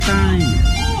time.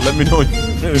 Let me know.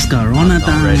 It's Corona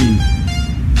time.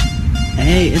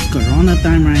 Hey, it's Corona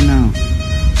time right now.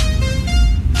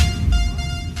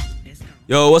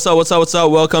 Yo, what's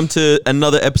up? Welcome to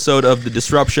another episode of the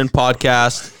Disruption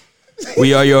Podcast.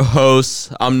 We are your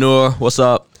hosts. I'm Noor. What's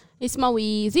up? It's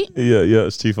Maweezy. Yeah,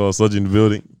 it's Chief Osage in the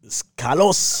building. It's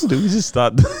Carlos. Did we just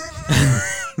start?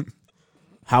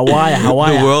 How are you?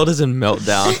 The world is in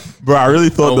meltdown. Bro, I really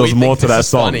thought there was we more think to this that is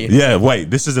song. funny. Yeah, wait,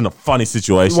 this isn't a funny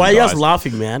situation. Why are you guys guys.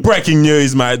 laughing, man? Breaking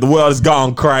news, mate. The world has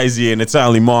gone crazy and it's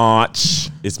only March.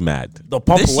 It's mad. The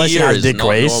population year has is not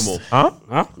decreased. normal. Huh?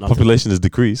 Nothing. Population has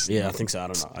decreased. Yeah, I think so. I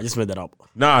don't know. I just made that up.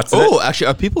 Nah, it's Oh, actually,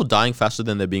 are people dying faster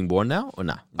than they're being born now? Or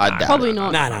nah? I doubt Probably it.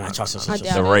 not. Nah. Trust. I trust.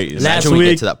 doubt the it. rate is Last Imagine we get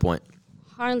week- to that point.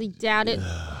 Highly doubt it.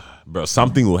 bro,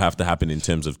 something will have to happen in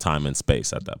terms of time and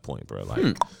space at that point, bro.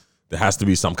 Like there has to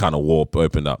be some kind of warp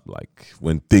opened up, like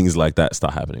when things like that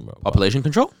start happening, bro. Population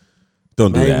control?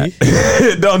 Don't do Maybe.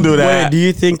 that. Don't do Wait, that. do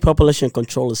you think population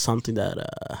control is something that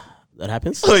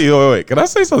happens? Wait. Can I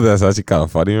say something that's actually kind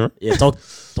of funny, bro? Yeah,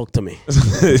 talk to me.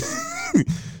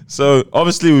 So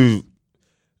obviously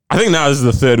I think now this is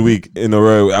the third week in a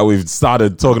row that we've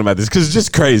started talking about this because it's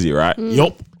just crazy, right?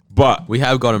 Yup. But We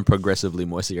have gotten progressively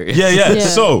more serious. yeah. Yeah.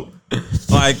 So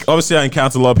like obviously I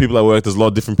encounter a lot of people at work. There's a lot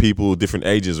of different people, different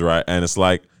ages, right? And it's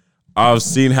like I've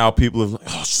seen how people have like,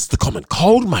 oh, it's just the common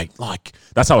cold, mate. Like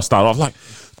that's how I start off. Like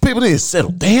people need to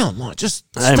settle down. Like just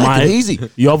Hey, take mate, it easy.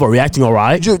 You're overreacting, all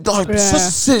right? Dude, like,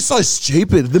 it's so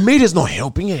stupid. The media's not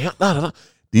helping you.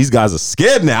 These guys are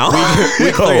scared now.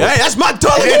 Hey, that's my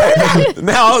dog.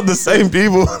 Now the same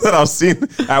people that I've seen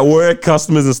at work,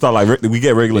 customers and stuff, like we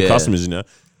get regular Yeah. customers, you know.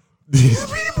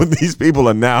 These people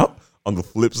are now on the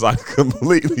flip side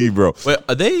completely, bro. Wait,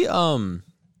 are they,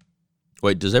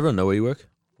 wait, does everyone know where you work?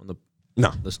 On the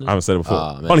No, Listeners? I haven't said it before.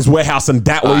 Ah, man. On his warehouse and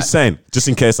that, what are you Alright. saying? Just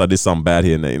in case I did something bad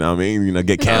here, you know what I mean? You know,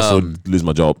 get cancelled, lose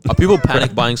my job. Are people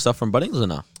panic buying stuff from Bunnings or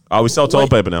no? We sell toilet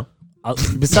paper now.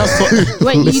 Besides,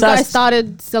 Wait, you besides- guys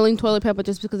started selling toilet paper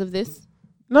just because of this?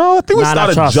 No, I think we Nah,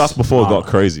 started trust. just before it Nah. got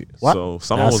crazy. What? So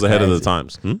someone That's was ahead of the crazy.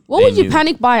 times. What would you knew.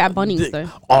 panic buy at Bunnings though?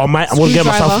 Oh, mate, I'm gonna get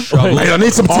myself. Screwdriver. Mate, I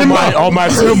need some Oh timber. my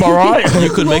timber, right? You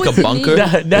could What make would a you bunker.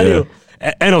 need? Daniel,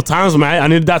 end of times, man. I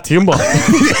need that timber.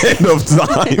 End of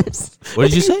times. What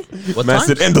did you say? What Man time?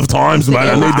 said end of times, man.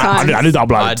 I End need of that. times. I need that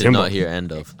bloody I did timber. not hear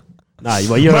end of. Nah,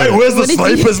 but you're Mate, where's the What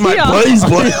did you sleepers, mate? hear? Please,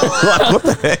 please. Like, what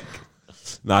the heck?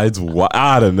 Nah, it's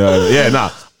I don't know. Yeah, nah.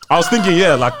 I was thinking,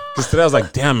 like, because today I was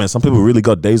like, damn, man, some people really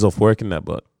got days off working that,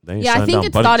 but they ain't Yeah, I shutting think down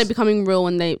it Bunnings. started becoming real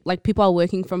when people are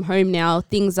working from home now.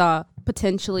 Things are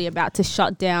potentially about to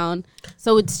shut down.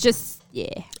 So it's just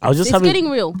I was just it's having. getting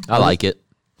real. I like it.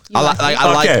 You like it?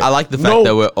 Okay. I like the fact No.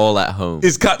 that we're all at home.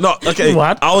 It's cut. No, okay.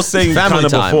 What? I was saying Family kind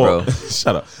of time, before. bro.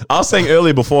 Shut up. I was saying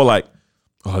earlier before, like,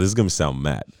 oh, this is gonna sound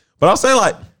mad, but I was saying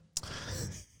like,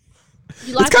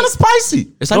 You like it's kind of it?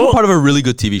 spicy. It's like No. a part of a really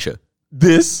good TV show.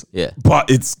 This, Yeah. but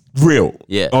it's real.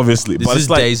 Yeah. obviously. This but is it's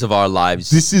like Days of Our Lives,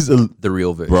 this is the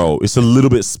real version. bro. It's a little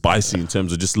bit spicy in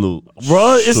terms of just a little.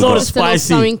 Bro, it's sugar. not Just a little spicy.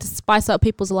 something to spice up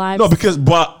people's lives. No,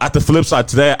 but at the flip side,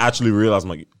 today I actually realized, I'm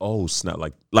like, oh snap!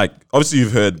 Like obviously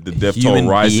you've heard the death toll Human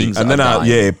rising, beings and then are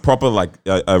dying. proper like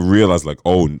I realized like,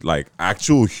 oh, like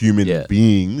actual human Yeah.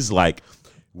 beings, like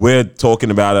we're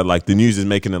talking about it, like the news is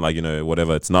making it like, you know,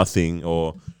 whatever, it's nothing,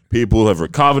 or people have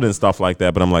recovered and stuff like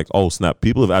that. But I'm like, oh snap!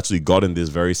 People have actually gotten this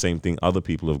very same thing other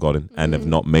people have gotten and have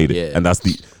not made it, Yeah. and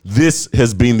this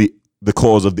has been the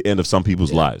cause of the end of some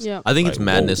people's lives. Yeah. I think it's Like,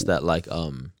 madness whoa. that like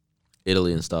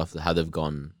Italy and stuff, how they've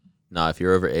gone. Nah, if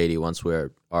you're over 80, once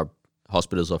our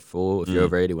hospitals are full, if you're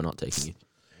over 80, we're not taking you.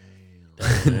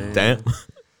 Damn.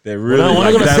 They're really Well, like,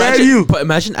 I'm gonna that's- say you. But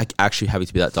imagine actually having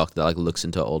to be that doctor that like looks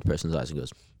into an old person's eyes and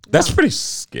goes, That's pretty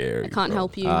scary. I can't bro.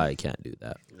 help you. I can't do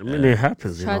that. I mean, it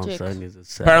happens. You know what I'm Tragic. saying?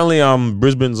 It's sad. Apparently,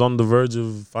 Brisbane's on the verge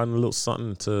of finding a little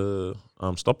something to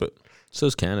stop it. So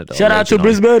is Canada. Shout out to Allegedly.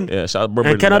 Brisbane Yeah, shout out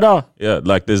Brisbane. and Canada. Yeah,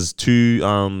 like there's two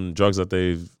drugs that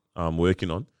they've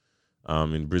working on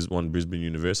in Brisbane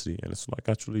University, and it's like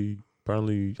actually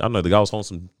apparently I don't know, the guy was holding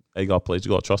some agar plates. You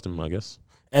gotta trust him, I guess.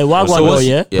 Hey, what So one though, what's-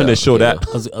 yeah? When they show that,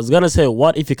 I was gonna say,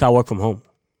 what if you can't work from home?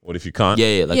 what if you can't?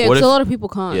 Yeah. Like yeah, what because if? a lot of people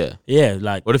can't. Yeah. Yeah,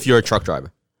 like What if you're a truck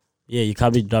driver? yeah, you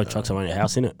can't be driving trucks around your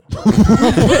house, innit?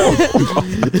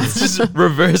 Just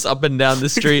reverse up and down the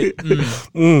street.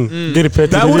 Get it paid to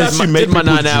That do would this. actually make did my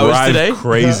people 9 hours drive today.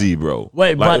 crazy, bro.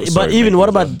 Wait, Like, but sorry, even make what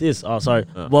people about this? Oh, sorry.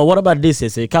 Well, what about this?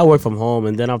 Is you can't work from home,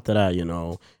 and then after that, you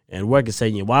know, and work is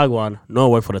saying you wagwan, no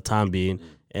work for the time being,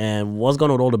 And what's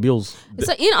going on with all the bills?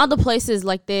 So in other places,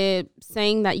 like they're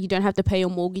saying that you don't have to pay your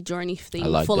mortgage or anything I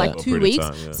like for that. like For 2 a weeks. period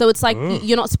of time, yeah. So it's like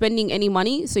you're not spending any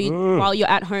money. So while you're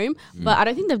at home, but I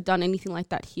don't think they've done anything like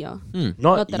that here.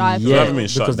 Not that I've yet, haven't been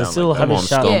shut because they down still like that. haven't Come on,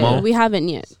 shut Scomo. down. Yeah, we haven't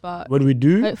yet, but When we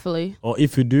do, hopefully. or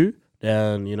if we do,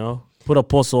 then put a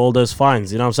post on all those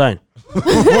fines. You know what I'm saying?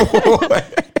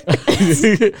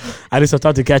 I need some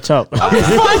time to catch up. How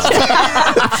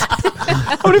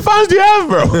many fines do you have,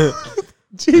 bro?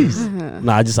 Jeez.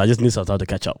 Nah, I just need some time to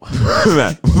catch up.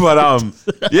 Man. But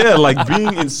yeah, like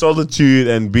being in solitude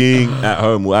and being at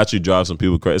home will actually drive some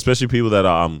people crazy, especially people that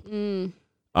are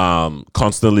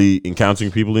constantly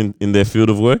encountering people in their field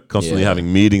of work, constantly Yeah.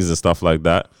 having meetings and stuff like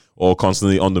that, or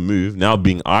constantly on the move. Now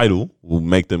being idle will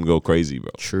make them go crazy,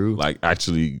 bro. True. Like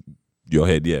actually, your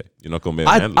head, yeah, you're not gonna be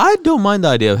able to handle it. I don't mind the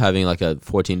idea of having like a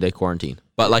 14-day quarantine,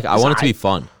 but like I want it to be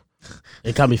fun.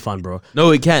 It can be fun, bro.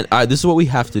 No, it can't. This is what we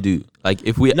have to do. Like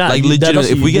if we Nah, like that's legitimately,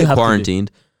 what if we you get have to do.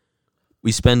 quarantined,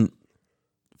 we spend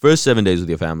first 7 days with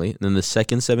your family, and then the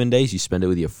second 7 days you spend it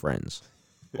with your friends,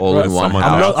 all Right, in one someone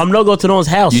house. else. I'm not going to no one's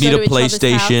house. You need Go a to each other's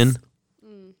PlayStation. house.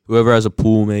 Whoever has a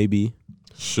pool, maybe.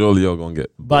 Surely you're gonna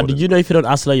get. But bored did of you know if you don't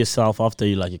isolate yourself after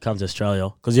you come to Australia,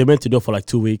 because you're meant to do it for like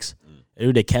 2 weeks, and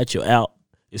if they catch you out,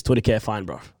 it's 20K fine,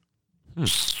 bro.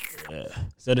 Yeah.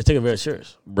 So they take it very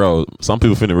serious. Bro, some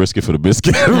people finna risk it for the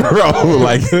biscuit, bro.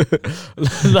 Like,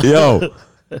 yo,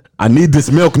 I need this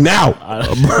milk now,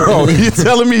 bro. You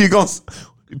telling me you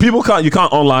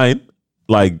can't online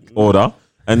like order,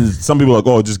 and some people are like,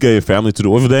 oh, just get your family to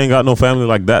do it. If they ain't got no family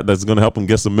like that, that's gonna help them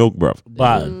get some milk, bro.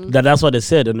 But that's what they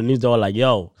said in the news. They were like,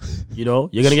 yo, you're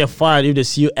gonna get fined if they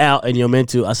see you out and you're meant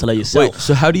to isolate yourself. Wait,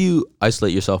 so how do you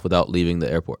isolate yourself without leaving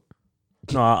the airport?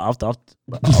 No,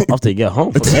 after you get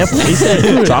home from the airport. He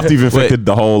said, So after you've infected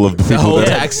the whole of the The people whole there.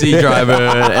 taxi driver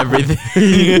and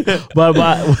everything. but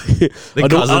The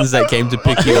cousins that came to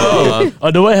pick you up.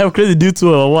 oh, do I have crazy do to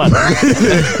it or what?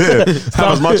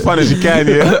 Have as much fun as you can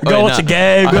here. Go watch a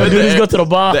game, go do this, go to the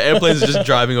bar. The airplane's just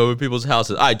driving over people's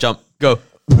houses. All right, jump, go.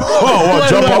 Oh, what?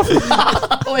 Jump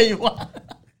off? Wait, what?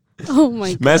 Oh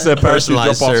my god. Man said parachute jump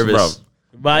Personalized off, service. bro.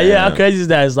 But yeah, how crazy is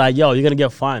that? It's like, yo, you're gonna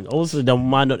get fined. Also, they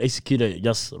might not execute it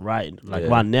just right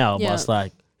now, but Yeah. it's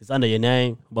like it's under your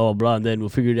name, blah blah blah, and then we'll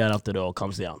figure it out after it all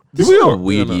comes down. Did This we is a all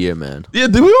weird year, man. Yeah,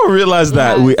 did we all realize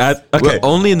that Yes. we at okay? We're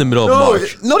only in the middle of No,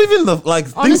 March. not even the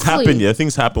things Honestly. happen. Yeah,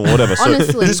 things happen. Whatever. So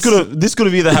Honestly. this could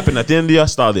have either happened at the end of the year,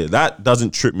 start of the year. That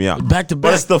doesn't trip me out. Back to But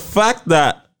back. it's the fact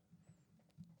that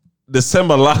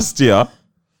December last year,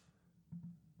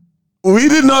 we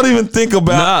did not even think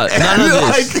about Nah, none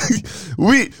of this.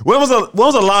 Like when was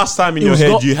the last time in It your was head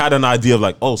not- you had an idea of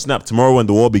like, oh snap, tomorrow when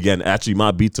the war began, it actually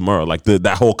might be tomorrow. Like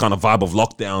that whole kind of vibe of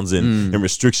lockdowns and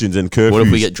restrictions and curfews. What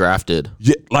if we get drafted?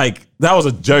 Yeah, like that was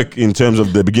a joke in terms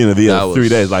of the beginning of the year. That 3 was-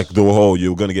 days, like the whole you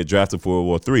were gonna get drafted for World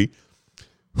War III.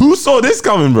 Who saw this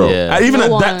coming, bro? Yeah. Even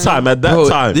No at that one. time,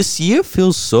 Bro, this year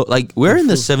feels so like we're in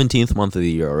the 17th month of the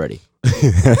year already.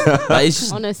 Like, it's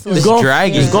just Honestly. it's going,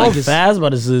 dragging. It's going Like, fast,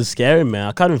 but it's scary, man.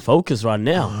 I can't even focus right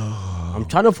now. I'm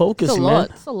trying to focus, It's a man. lot.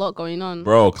 It's a lot going on.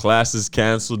 bro, classes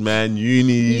cancelled, man.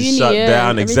 Uni yeah, shut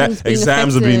down. everything's being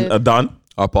Exams have been affected. done.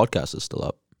 Our podcast is still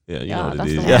up. Yeah, you Yeah, know what that's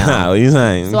it is. the Yeah, what you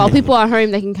saying? So while people are home,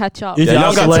 they can catch up. If Yeah, you're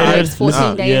y'all got isolated, time. It's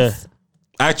 14 days. Yeah.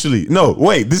 Actually, no,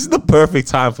 wait. This is the perfect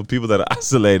time for people that are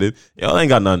isolated. Y'all ain't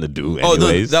got nothing to do Oh, no,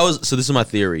 anyways. that was so. This is my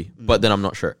theory, but then I'm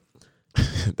not sure.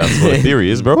 That's what a theory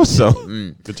is, bro. So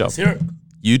good job.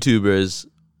 YouTubers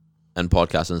and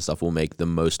podcasts and stuff will make the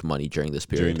most money during this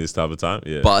period. During this type of time,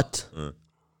 yeah. But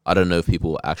I don't know if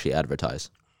people will actually advertise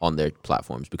on their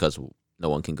platforms because no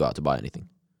one can go out to buy anything.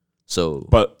 So,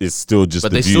 But it's still just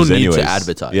But the they views still need to anyways.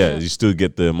 advertise. Yeah, you still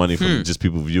get the money from just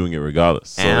people viewing it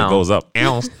regardless. So Ow. it goes up.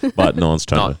 But no one's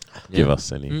trying Not- to give yeah.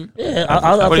 us any.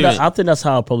 Yeah, What do you mean? I think that's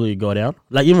how it'll probably go down.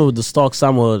 Like even with the stock,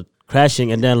 some were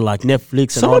crashing, and then like Netflix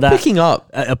and some all are that picking up.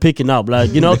 picking up.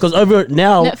 Like because over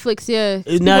now, Netflix, yeah.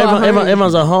 now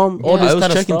everyone's at home. All Yeah. this I was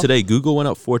kind of checking stuff. today. Google went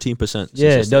up 14%. Yeah,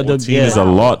 yesterday. 14 is a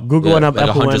lot. Google went up, like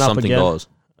Apple went up something again. dollars.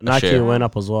 a Nike share. went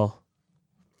up as well.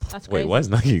 That's Wait, crazy. why is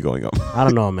Nike going up? I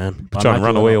don't know, man. But Trying to Nike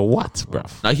run went away up. or what, bro?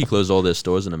 Nike closed all their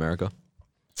stores in America.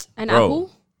 And Bro.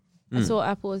 Apple? I saw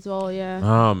Apple as well, yeah.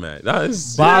 Oh man, that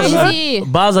is Crazy.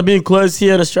 Bars are being closed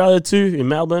here in Australia too, in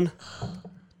Melbourne.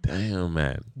 damn,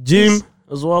 man. Gym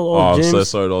as well. Oh, All I'm gyms. so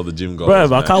sorry to all the gym goers. Bro, I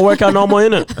man. can't work out no more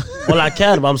in it. Well, I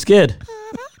can, but I'm scared.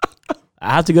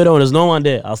 I have to go there when there's no one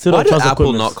there. I'll still Why don't did trust Apple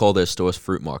equipment. not call their stores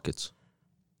fruit markets?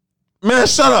 Man,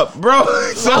 shut up, bro.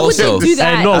 Why would Also- you do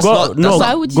that? Hey, no, That's go, not- no, that's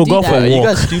Why would you go, do go that? for Are a you walk.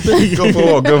 guys stupid? Go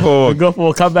forward, go forward. Go for a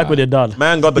walk. Come back when you're done.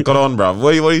 Man got the Quran, bro.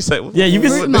 What do you say? Yeah, you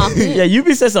Root been market. yeah, you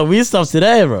been saying some weird stuff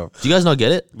today, bro. Do you guys not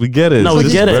get it? We get it. No, we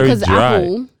It's get it. very Because dry.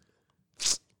 Apple.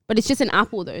 But it's just an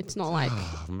Apple though. It's not like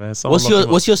Man, someone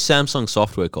What's your Samsung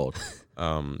software called?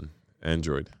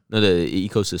 Android No, the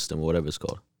ecosystem or whatever it's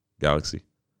called. Galaxy.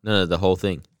 No, the whole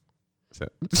thing.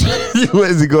 Where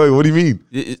is he going? What do you mean?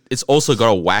 It's also got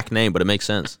a whack name, but it makes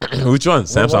sense. Which one?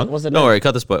 Samsung. What's the Don't name? worry,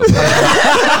 cut this part.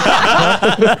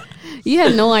 you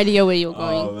had no idea where you're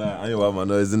going. Oh man, I ain't wipe my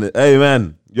nose, isn't it? Hey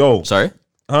man, yo, Sorry.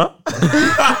 huh?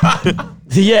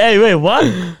 Yeah, hey, wait, what?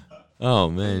 Oh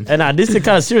man, And this is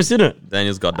kind of serious, isn't it?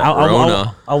 Daniel's got that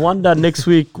Rona. I wonder next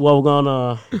week what we're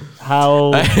gonna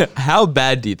how. How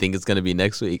bad do you think it's gonna be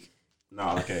next week?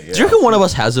 No, okay. Yeah. Do you reckon one of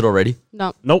us has it already?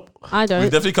 No, Nope. I We don't.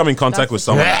 definitely come in contact That's with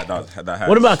someone that has.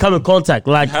 What about come in contact?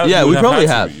 Like, Yeah, we probably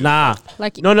have. nah.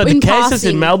 Like No, the in cases in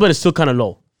passing. Melbourne is still kind of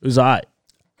low. It was alright.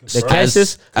 The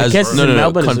cases in no,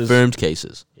 Melbourne is confirmed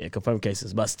cases. yeah, confirmed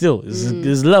cases, but still,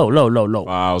 it's low.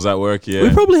 Wow, I was at work, yeah.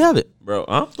 We probably have it. Bro,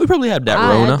 huh? We probably have that I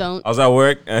Rona. don't. I was at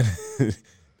work and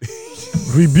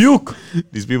Rebuke.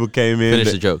 these people came in.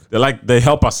 Finish the joke. They're like, they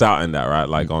help us out in that, right?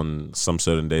 Like on some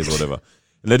certain days or whatever.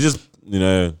 And they just,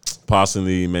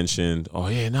 passingly mentioned, oh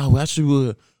yeah, no, we actually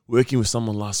were working with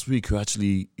someone last week who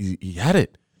actually, he had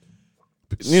it.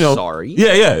 Sorry?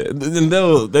 Yeah. And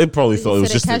they probably thought it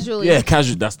was said it just casually.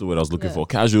 casual. That's the word I was looking for.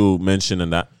 Casual mention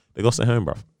and that. They got sent home,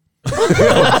 bro.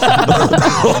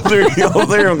 all three of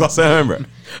them got sent home, bro.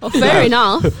 Oh, fair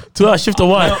enough. 2 hour shift or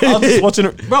what? I was just watching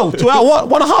it, bro. 2 hour,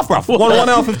 1.5, bro. 1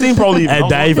 hour 15, probably. Hey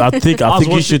Dave, I think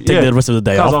you should take the rest of the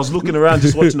day Because I off. was looking around,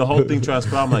 just watching the whole thing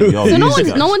transpire. I'm like, yo, So these no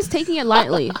guys- one's taking it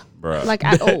lightly, Bruh. like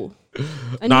at all.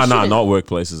 And Nah, you shouldn't. not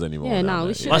workplaces anymore. Yeah, nah, no, we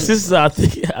man. shouldn't. My sister, I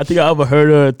think I overheard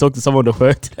her talk to someone at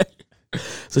work today.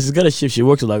 So she's got a shift. She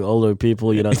works with like older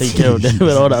people, taking care of them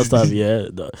and all that stuff. Yeah,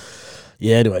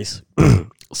 yeah. Anyways,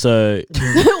 so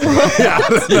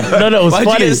no, it was Why'd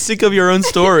you funny. get sick of your own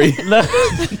story?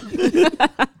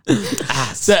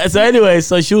 So anyway,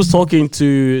 so she was talking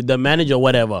to the manager or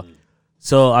whatever.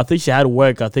 So I think she had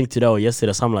work, I think today or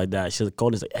yesterday or something like that. She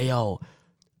called and said, hey, yo,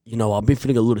 I've been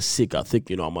feeling a little sick. I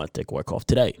think, I might take work off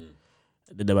today.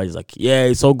 And then the manager's like, yeah,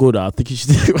 it's all good. I think you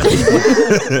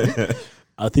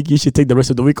should take the rest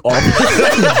of the week off.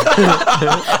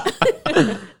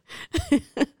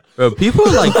 Bro, people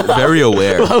are like very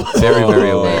aware. Very, very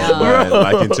aware. Yeah. Man,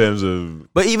 like in terms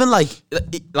of But even like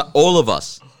all of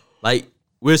us, like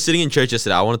we were sitting in church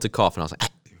yesterday. I wanted to cough and I was like,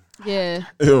 Yeah.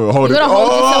 Yo, hold You it. gotta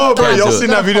hold yourself bro, back. y'all You seen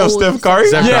gotta that video of hold Steph Curry?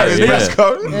 Steph Curry, his yeah. press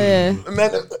conference.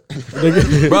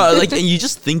 Yeah. bro, like, and you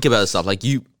just think about stuff. Like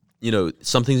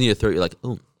some things in your throat, you're like,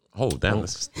 oh, Oh, damn.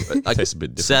 This like tastes a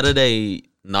bit different. Saturday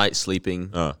night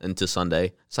sleeping into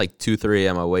Sunday. It's like 2-3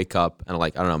 a.m. I wake up and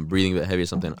like, I don't know, I'm breathing a bit heavy or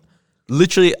something.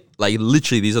 Literally,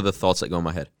 these are the thoughts that go in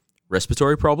my head.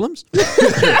 Respiratory problems?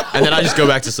 And then I just go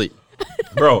back to sleep.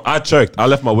 Bro, I choked. I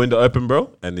left my window open, bro,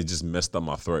 and it just messed up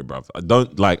my throat, bro. I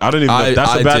don't even know. I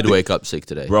That's a bad did thing. wake up sick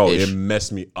today. Bro, ish. it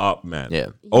messed me up, man. Yeah.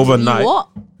 Overnight. You what?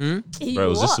 Bro, it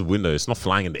was just a window. It's not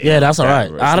flying in the air. Yeah, that's all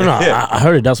like right. that, bro. I don't know. Yeah. I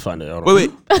heard it does fine.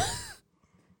 Wait.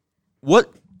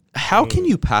 What? How can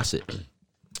you pass it?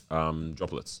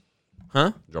 Droplets.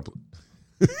 Huh? Droplet.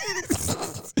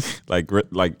 like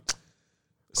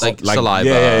saliva.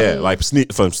 Yeah. Like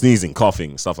from sneezing,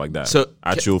 coughing, stuff like that. So-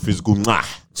 actual physical.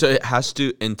 So it has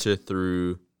to enter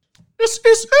through.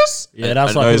 Yeah,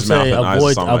 that's I why know I his mouth say and eyes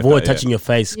avoid something like avoid that, yeah. touching your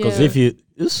face because Yeah. if you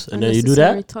and then you do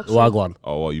Unnecessary that, touching. wagwan.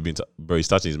 Oh, well, bro, he's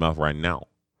touching his mouth right now.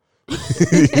 You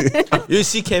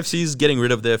see KFC's getting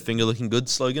rid of their finger looking good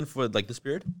slogan for like this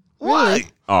period? Really?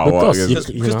 Oh, Because well, you-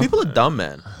 Because people are dumb,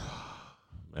 man.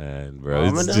 man, bro, I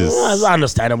it's mean, just that's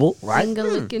understandable, right? Finger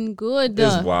looking good.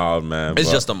 it's wild, man. It's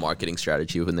but- just a marketing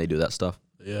strategy when they do that stuff.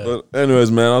 But anyways,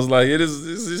 man, I was like,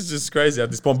 it's just crazy at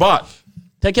this point. But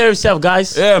Take care of yourself,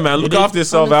 guys. yeah, man, look after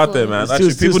yourself out there, man. Wonderful.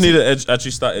 Actually, people need to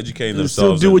actually start educating Still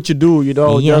themselves. do what you do,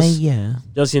 just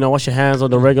yeah. wash your hands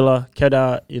on the regular, carry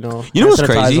that, You know hand what's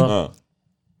crazy? sanitizer.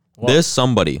 What? There's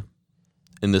somebody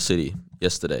in the city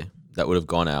yesterday that would have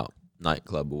gone out,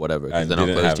 nightclub or whatever, because And they're not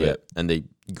didn't closed have yet. it. And they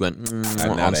went And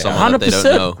now on they someone that they don't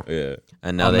 100%. know. Yeah.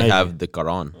 And now they Amazing. have the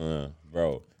Quran.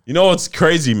 Bro. You know what's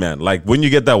crazy, man? Like when you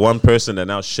get that one person that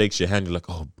now shakes your hand, you're like,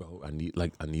 oh, bro, I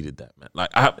needed that, man. Like,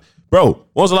 bro,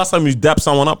 when was the last time you dapped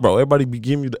someone up, bro? Everybody be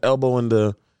giving you the elbow and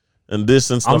this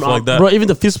and stuff like that. Bro, even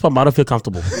the fist pump, I don't feel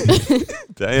comfortable.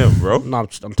 Damn, bro. No, I'm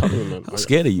telling you, man. How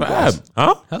scared are you Fab. guys?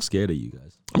 Huh? How scared are you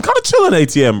guys? I'm kind of chilling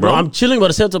ATM, bro. Bro, I'm chilling, but at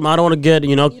the same time, I don't want to get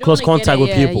You don't close wanna get contact it, with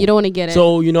yeah, people. You don't want to get it.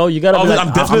 So you gotta. Be like,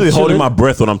 I'm definitely I'm holding chilling. my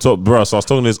breath when I'm talking, bro. So I was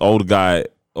talking to this older guy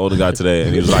today,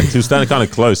 and he was standing kind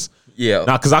of close. Yeah.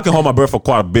 Now, because I can hold my breath for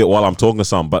quite a bit while I'm talking to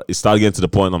someone, but it started getting to the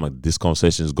point, and I'm like, this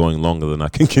conversation is going longer than I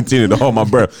can continue to hold my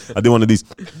breath. I did one of these,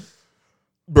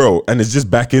 bro, and it's just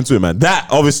back into it, man. That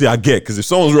obviously I get, because if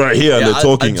someone's right here and they're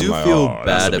talking, I do I'm like, feel oh,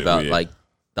 that's a bad bit about weird. like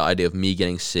the idea of me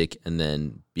getting sick and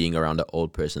then being around an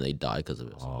old person, they die because of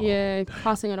it. yeah,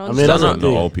 passing it on. I mean, that's not the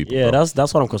thing. old people, Yeah, bro.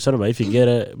 that's what I'm concerned about. If you get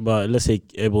it, but let's say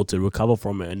able to recover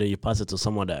from it, and then you pass it to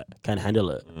someone that can handle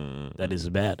it, that is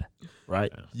bad,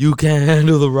 right? You can't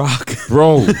handle the rock.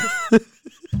 bro, Yeah,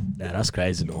 that's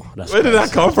crazy though. That's where did crazy.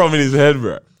 that come from in his head,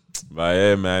 bro? But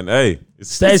yeah, man, hey,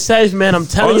 Stay safe, man. I'm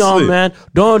telling y'all, Honestly. man.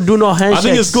 Don't do no handshakes. I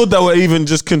think it's good that we're even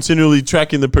just continually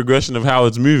tracking the progression of how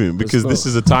it's moving, because this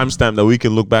is a timestamp that we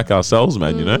can look back ourselves,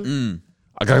 man. You know,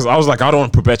 Because I was like, I don't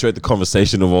want to perpetuate the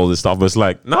conversation of all this stuff, but it's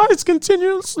like, no, it's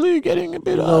continuously getting a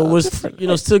bit.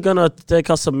 We're still gonna take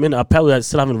us a minute. Apparently, I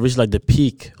still haven't reached like the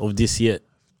peak of this yet.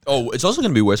 Oh, it's also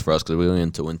going to be worse for us because we're going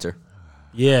into winter.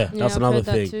 Yeah, Yeah, that's I've another heard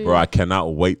that thing. too. Bro, I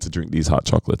cannot wait to drink these hot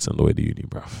chocolates on the way to uni,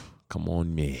 bro. Come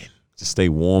on, man. Just stay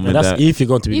warm And and that's that. if you're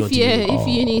going to be going to uni. If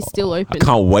uni's still I open.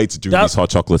 can't wait to drink That- these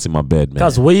hot chocolates in my bed, man.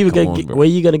 Guys, where you Come on, bro. where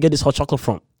you gonna get this hot chocolate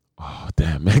from? Oh,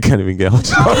 damn, man. I can't even get hot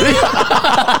chocolate.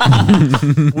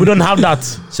 We don't have that.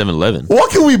 7-Eleven. What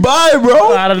can we buy,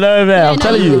 bro? I don't know, man. I'm no,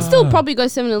 telling you you. can still probably go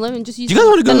 7-Eleven. Just use Do you guys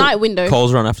want to the go night window.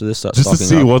 Coles run after this starts Just to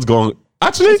stocking see up? what's going.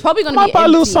 Actually, It's probably gonna might be buy a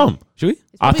little empty. something. Should we? I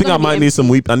probably think I gonna be might need some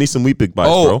wheat. I need some wheat big bites,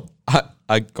 bro.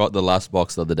 I got the last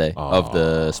box the other day of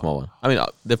the small one. I mean,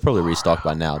 they've probably restocked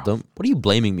by now. What are you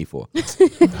blaming me for? It's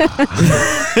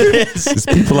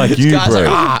people like you, Guys bro.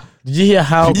 are, Did you hear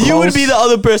how you would close- be the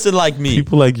other person like me.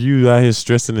 People like you out here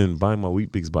stressing and buying my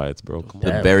wheat big bites, bro. Come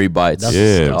on. The berry bites. That's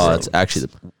Yeah, Oh, bro. it's actually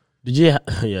the. Did you?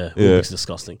 Yeah, it's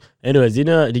disgusting. Anyways,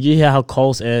 did you hear how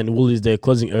Coles and Woolies they're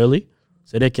closing early,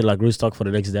 so they can like restock for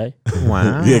the next day?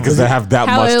 Wow. Yeah, because they have that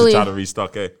How much early? to try to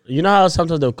restock. You know how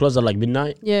sometimes they'll close at like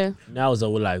midnight. Yeah. Now it's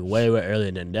like way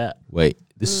earlier than that. Wait,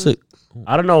 this is a,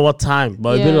 I don't know what time,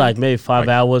 but it'd be Yeah. like maybe 5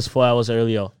 hours, 4 hours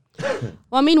earlier. Well,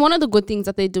 I mean, one of the good things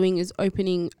that they're doing is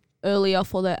opening earlier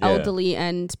for the elderly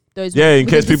and those. Yeah, in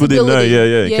with case a people didn't know.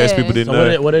 disability. Yeah. In case people didn't So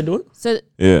what know. what they doing? So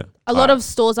Yeah. a lot of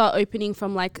stores are opening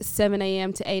from like 7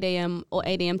 a.m. to 8 a.m. or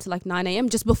 8 a.m. to like 9 a.m.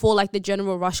 just before like the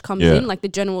general rush comes Yeah. in, like the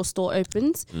general store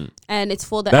opens, and it's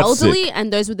for the That's elderly sick.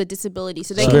 and those with a disability,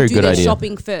 so they That's a very can do good their idea.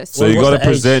 shopping first. So you What's got to the age?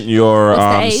 present your What's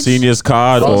the age? seniors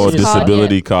card Oh, or seniors card,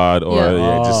 disability card or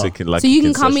Yeah. just a, like so you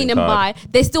can come in concession and card. buy.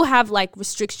 They still have like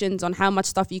restrictions on how much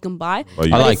stuff you can buy. Or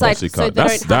you I got like a Pepsi that. So card. they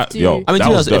That's don't have that. to- Yo, I mean, that to be was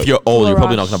honest, if dope. you're old, you're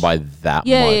probably not Rush. going to buy that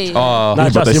Yeah, much. yeah, yeah. Oh, Nah,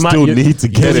 but Josh, they you might- still you- need to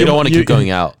because get you it. don't want to keep going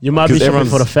out. You might be 'Cause shopping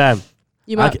everyone's- for the fam.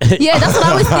 You might, yeah, that's what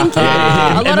I was thinking. A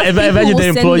lot of people Imagine will the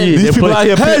send employee. them. These people out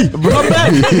here, hey, bro,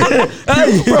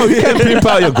 hey, bro, you can't pimp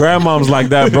out your grandmoms like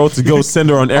that, bro, to go send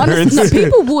her on errands. Honestly, no,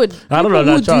 people would. I don't know, People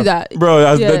that would do child. that.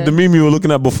 Bro, Yeah. the meme you were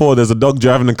looking at before, there's a dog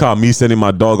driving the car, me sending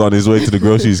my dog on his way to the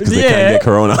groceries because they Yeah. can't get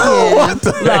corona. Yeah.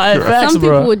 Nah, facts, Some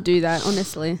bro. people would do that,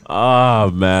 honestly. Ah,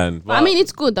 man. But I mean,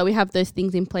 it's good that we have those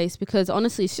things in place because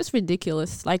honestly, it's just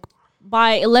ridiculous. Like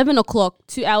by 11 o'clock,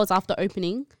 2 hours after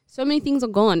opening, so many things are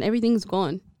gone. Everything's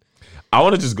gone. I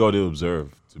want to just go to observe,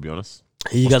 to be honest.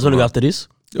 You guys want to go after this?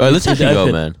 All right, let's If they actually go,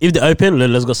 open- man. If they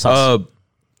open, let's go. Sus.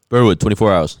 Burwood,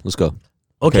 24 hours. Let's go.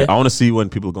 okay. I want to see when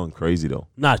people are going crazy, though.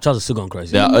 Nah, Charles is still going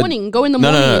crazy. Yeah, In the morning, go in the no,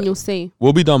 no, morning no. and you'll see.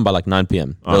 We'll be done by like 9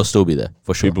 p.m. They'll still be there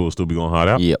for sure. People will still be going hard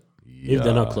out. Yep. If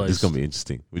they're not closed. It's going to be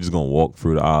interesting. We're just going to walk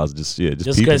through the aisles, just Just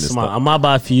peeping get this smart. stuff. I might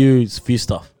buy a few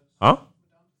stuff. Huh?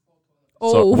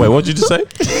 Oh, So, wait, what did you just say?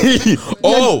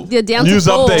 Oh, they're down news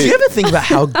to 4. update. do you ever think about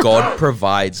how God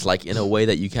provides like in a way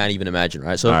that you can't even imagine,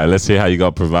 right? So All right, let's see how you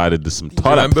got provided to some do you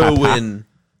remember when?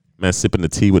 Man, sipping the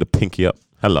tea with a pinky up.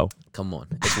 Hello. Come on,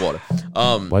 it's water.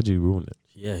 Why'd you ruin it?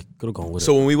 Yeah, could have gone with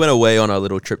So when we went away on our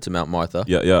little trip to Mount Martha,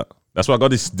 Yeah. That's why I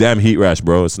got this damn heat rash,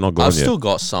 bro. It's not going I've yet. still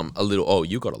got a little. Oh,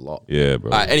 you got a lot. Yeah,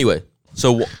 bro. All right. Anyway,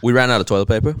 so we ran out of toilet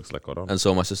paper. Looks like hold on. And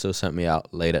so my sister sent me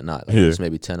out late at night. Like Yeah. It was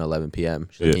maybe 10 or 11 p.m.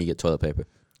 She's like, Yeah. can you get toilet paper?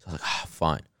 So I was like,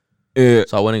 fine. Yeah.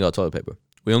 So I went and got toilet paper.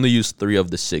 We only used 3 of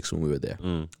the 6 when we were there.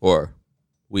 Or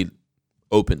we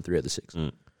opened 3 of the 6.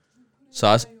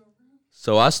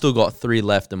 So I still got 3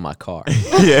 left in my car.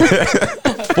 Yeah.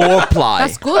 4-ply.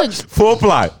 That's good.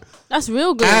 4-ply. That's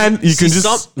real good. And you See, can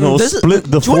just there's split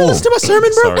the do you want to four. listen to my sermon,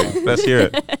 bro? Sorry. Let's hear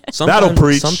it. That'll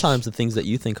preach. Sometimes the things that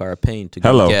you think are a pain to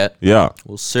Hello. get Yeah.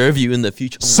 will serve you in the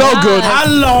future. So Yes. good.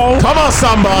 Hello. Come on,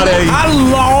 somebody.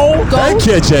 Hello. Thank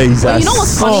you, Jesus. Well, you know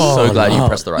what's funny? So glad you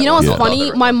pressed the right You know one. what's Yeah.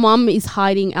 funny? My mum is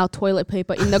hiding our toilet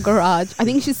paper in the garage. I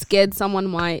think she's scared someone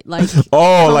might like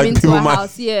Oh, come like into people our might.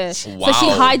 house. Yeah, so Wow. she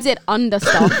hides it under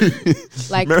stuff,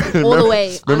 like all the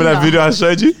way. Remember that under. video I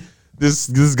showed you?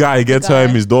 This guy, he gets home,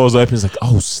 guy. his door's open. He's like,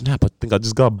 oh snap! I think I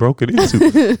just got broken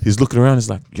into. He's looking around. He's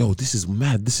like, yo, this is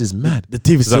mad. This is mad. The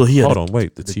TV's He's still like, here. Hold on,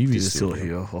 wait. The TV's TV's still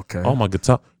here. Okay. Oh, my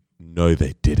guitar. No,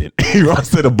 they didn't. He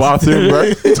runs to the bathroom,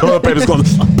 bro. Toilet paper's gone.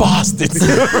 Bastards,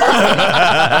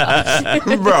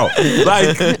 bro.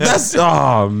 Like that's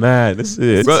man. This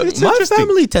is Bro, it's my interesting.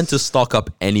 family tend to stock up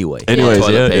anyway. Anyways,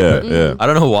 toilet yeah, paper. yeah. I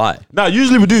don't know why. Now,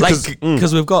 usually we do Like, because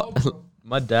because we've got.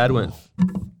 My dad went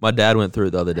through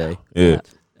it the other day. yeah.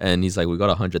 And he's like, we got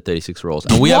 136 rolls,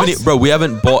 and we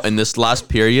haven't bought in this last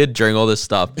period during all this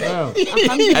stuff.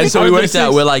 And so we worked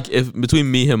out, we're like, if between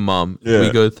me and mom, Yeah.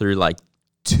 we go through like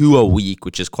 2 a week,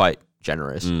 which is quite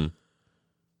generous.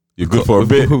 You're good for a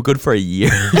bit. We're good for a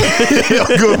year. You're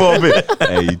good for a bit.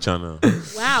 Hey, you trying to?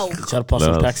 Wow. Try to pass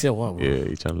some No. packs here. Wow. Yeah,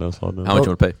 you trying to let us hold on? How much you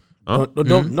want to pay?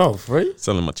 No, free.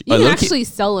 Selling my cheap. You can look, actually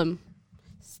sell them.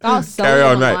 Start Carry selling on,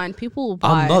 them mate. online. People will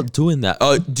buy. I'm not doing that.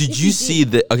 Oh, did Yes, you you see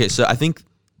that? Okay, so I think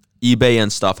eBay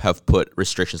and stuff have put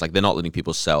restrictions, like they're not letting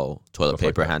people sell toilet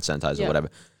paper, hand sanitizer, Yeah. whatever.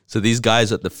 So these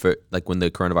guys at the like when the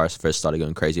coronavirus first started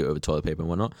going crazy over toilet paper and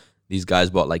whatnot, these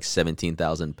guys bought like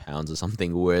 17,000 pounds or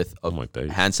something worth of my days.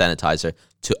 hand sanitizer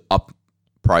to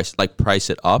price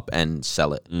it up and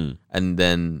sell it. And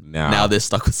then now they're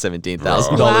stuck with $17,000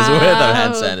 worth of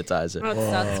hand sanitizer. That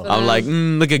sucks for I'm them. like,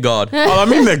 look at God. Oh, I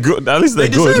mean, they're good. At least they're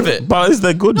They good. deserve it. But at least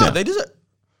they're good No, now. they deserve.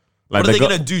 Like What are they got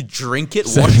gonna do? Drink it?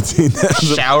 Wash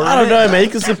 17,000. shower? I don't in it? know, man. You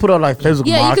can still put on like Facebook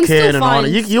Yeah, you can Market still and all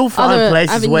that. find You'll find other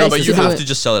places avenues where No, you but can you do have it. to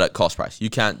just sell it at cost price. You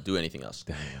can't do anything else.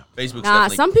 Facebook's Nah,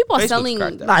 definitely- some people are Facebook's selling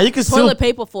cracked that. Nah, you can still. toilet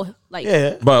paper for like.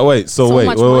 Yeah. But wait, So wait,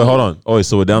 much hold money. on. Oh,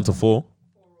 so we're down to 4.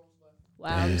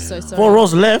 Wow, I'm so sorry. 4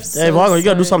 rows left. So Hey, Margo, you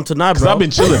gotta do sorry. something tonight, Because bro. I've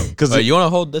been chilling. Because You want to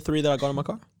hold the 3 that I got in my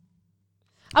car?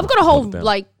 I've got a whole down.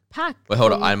 like pack. Wait,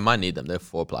 hold on. I might need them. They're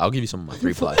 4-ply. I'll give you some of my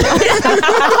 3-ply.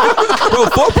 Bro,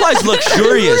 4-ply is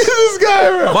luxurious. this guy,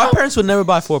 bro. My parents would never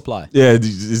buy 4-ply. Yeah,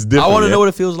 it's different. I want to yeah? know what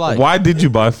it feels like. Why did you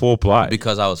buy 4 ply?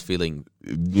 Because I was feeling.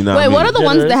 You know Wait, what are I the mean?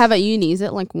 ones they Generous. have at uni? Is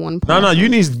it like one? No,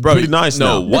 uni's pretty nice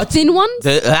no, now. what? The thin ones?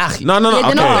 The, No, Yeah, okay. they're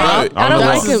not great. I don't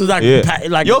like This is them. like, Yeah.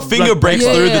 like Your finger breaks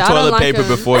Yeah, through yeah, the I don't toilet like paper them.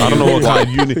 before you. I don't know what kind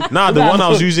of uni. Nah, the one I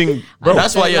was using, bro.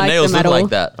 That's why I your like nails them look at like all.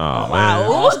 that. Oh, man.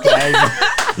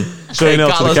 Show your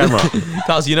nails to the camera.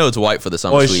 Carlos, you know it's white for the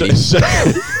summer, Oh, sweetie.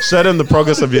 show them the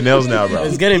progress of your nails now, bro.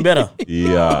 It's getting better.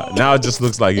 Yeah, now it just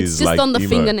looks like It's he's just like on the emo,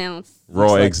 fingernails.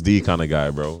 raw XD kind of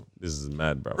guy, bro. This is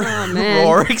mad, bro. Oh man.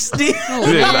 Or XD. Oh,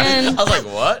 man. I was like,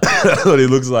 what? That's what he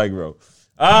looks like, bro.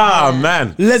 Ah,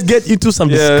 man. Let's get into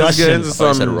some Yeah, let's get discussion. into I thought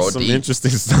you said some raw D.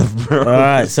 interesting stuff, bro. All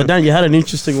right, so Dan, you had an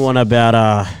interesting one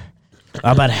about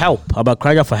help, about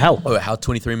crying out for help. Oh, how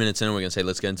 23 minutes in we're going to say,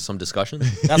 let's get into some discussion?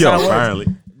 That's Yo, how it works. apparently.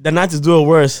 The night is doing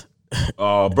worse.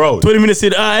 Oh, bro. 20 minutes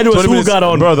in. Anyways, 20 who minutes, got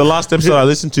on? bro, the last episode I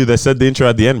listened to, they said the intro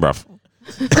at the end, bruv.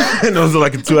 And it was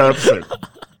like a 2-hour episode.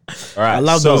 All right. I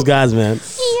love so, those guys, man.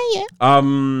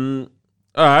 All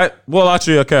right. Well,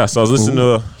 actually, okay. So I was listening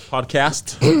to a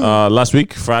podcast last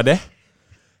week, Friday.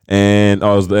 And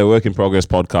I was there, Work in Progress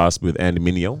podcast with Andy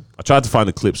Mineo. I tried to find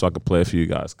a clip so I could play it for you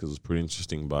guys because it was pretty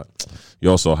interesting. But you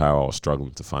also how I was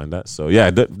struggling to find that. So, yeah,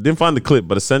 didn't find the clip.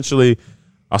 But essentially,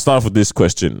 I'll start off with this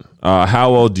question.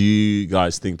 How well do you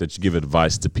guys think that you give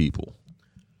advice to people?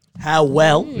 How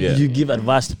well Yeah. you give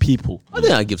advice to people? I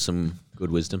think I give some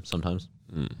good wisdom sometimes.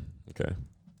 Okay.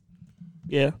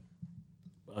 Yeah.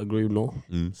 I agree with no.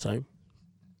 Same.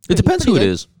 It depends who it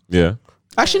is. Yeah.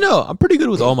 Actually, no, I'm pretty good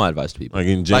with all my advice to people. Like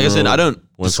in Like I said, general, I don't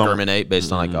when someone- discriminate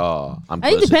based on like, oh, I'm I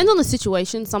think closer. it depends on the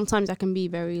situation. Sometimes I can be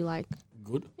very like,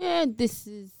 Good. yeah, this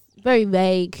is very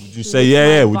vague. Would you say,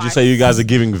 yeah? Would you say you guys are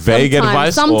giving vague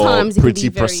advice Sometimes it or can pretty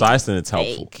be very precise and it's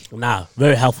helpful? Nah,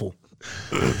 very helpful.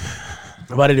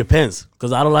 But it depends.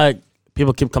 Because I don't like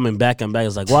people keep coming back and back.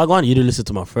 It's like, well, go on. You didn't listen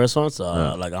to my first one.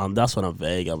 So, like, that's when I'm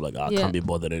vague. I'm like, I Yeah. can't be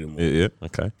bothered anymore. Yeah.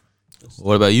 Okay.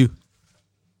 What about you?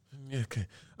 Yeah. Okay.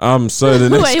 So the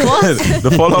next, Wait, what? the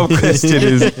follow-up question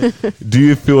is: do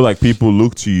you feel like people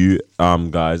look to you,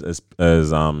 guys, as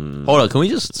Hold on, can we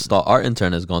just start? Our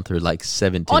intern has gone through like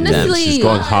 17 Honestly, she's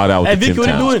going hard out with Hey, the Vicky, Tim what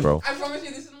are you Tams, doing? bro. I promise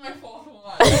you, this is my fourth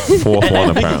one. Fourth one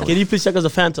Vicky, apparently. can you please check us a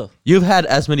Fanta? You've had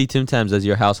as many Tim Tams as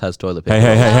your house has toilet paper.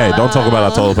 Hey! Don't talk about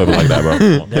our toilet paper like that, bro.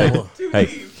 Come on.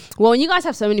 Hey, Well, when you guys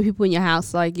have so many people in your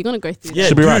house, like you're gonna go through. Yeah,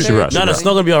 Should be right, dude. should be right, should No, be no, it's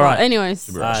not going to be all right. Anyways,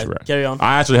 right, should be right. Carry on.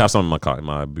 I actually have some in my car, in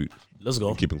my boot. Let's go.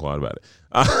 I'm keeping quiet about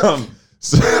it.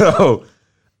 So,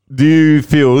 do you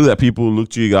feel that people look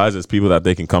to you guys as people that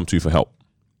they can come to for help?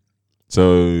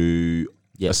 So,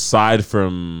 aside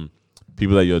from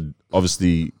people that you're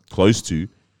obviously close to,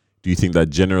 do you think that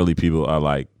generally people are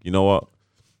like, you know what?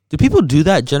 Do people do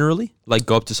that generally? Like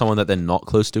go up to someone that they're not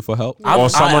close to for help? Or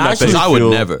someone that they Because I would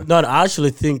feel- never. No, I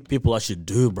actually think people actually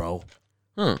do, bro.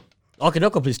 Okay,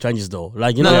 not complete strangers though.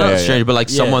 Like you No, know, not strange, but like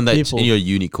Yeah, someone that's people. in your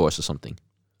uni course or something.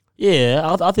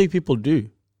 yeah, I think people do.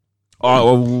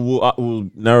 All right, we'll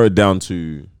narrow it down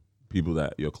to people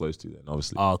that you're close to. Then,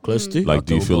 obviously, Close to. like,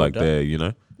 do you Okay, feel we'll like go with they're, you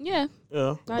know, Yeah.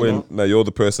 that. Yeah. when that you're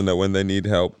the person that when they need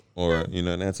help or you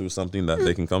know an answer with something that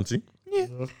they can come to? Yeah.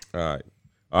 All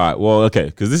right. Well, okay,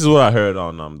 because this is what I heard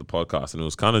on the podcast, and it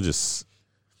was kind of just,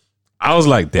 I was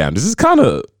like, damn, this is kind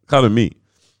of me.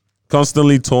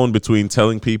 Constantly torn between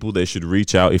telling people they should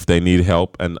reach out if they need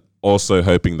help and also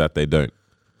hoping that they don't.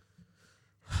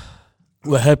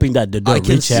 We're hoping that they don't I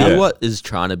can reach see out. what is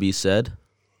trying to be said.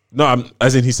 No,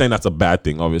 as in he's saying that's a bad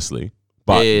thing, obviously.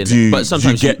 But Yeah, do you, but do you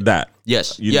sometimes get you- that?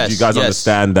 Yes, You, yes, do you guys yes.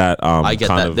 understand that I get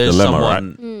kind that. of There's dilemma,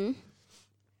 someone. right?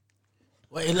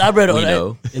 Wait, elaborate on We that.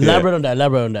 know. Elaborate on that.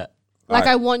 Elaborate on that. Like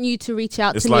I want you to reach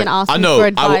out It's to me like- and ask I me know. for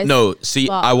advice. No, see,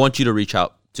 but- I want you to reach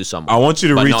out to someone. I want you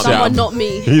to But reach not out. Someone, not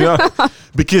me. You know,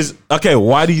 because okay,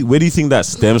 where do you think that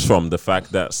stems from? The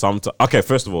fact that sometimes, okay,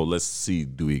 first of all, let's see,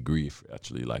 do we agree if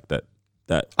actually like that?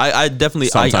 I definitely,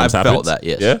 I Sometimes felt happens? that.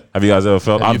 Yes. Yeah. Have you guys ever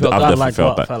felt? Have you felt I've that? definitely Like felt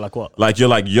what? that. Felt like what? Like you're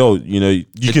like, yo, you know,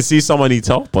 you can see someone needs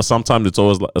help, but sometimes it's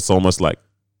almost like,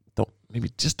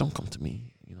 just don't come to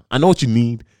me. You know, I know what you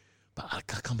need, but I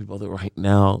can't be bothered right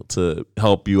now to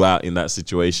help you out in that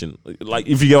situation. Like,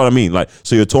 if you get what I mean, like,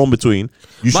 so you're torn between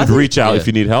you should thing- reach out yeah. if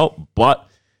you need help, but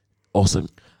also,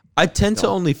 I tend to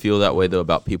only feel that way though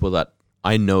about people that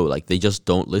I know, like they just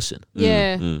don't listen.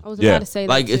 Yeah. I was Yeah. about to say that.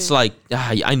 Like it's too. like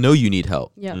I know you need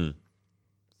help Yeah.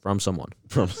 from someone.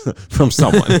 from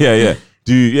someone, yeah. What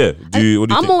do you I'm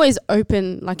think? always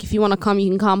open. Like, if you want to come, you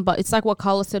can come. But it's like what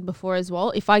Carla said before as well.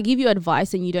 If I give you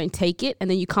advice and you don't take it, and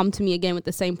then you come to me again with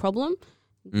the same problem,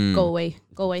 go away.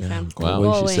 Go away, fam. Wow. Go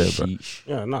What away. she said,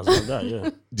 bro. Yeah, no, it's like that. Yeah.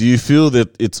 Do you feel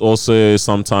that it's also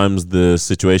sometimes the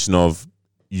situation of,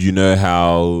 you know,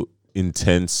 how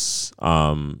intense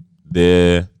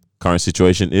their current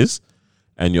situation is,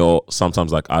 and you're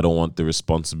sometimes like, I don't want the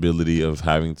responsibility of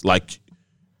having, like,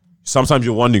 sometimes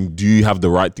you're wondering, do you have the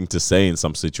right thing to say in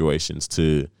some situations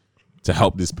to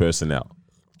help this person out?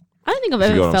 I don't think I've You get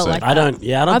what ever I'm felt saying? like that. I don't.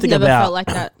 Yeah, I don't I've think never about. felt like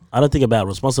that. I don't think about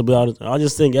responsibility. I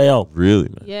just think, hey, yo, Really,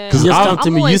 man? Yeah. Because Just I'm- come to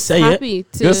me, you always say it. happy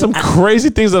to. there's some crazy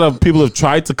things that people have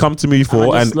tried to come to me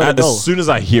for, just and let it go. as soon as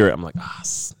I hear it, I'm like,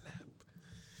 snap.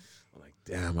 I'm like,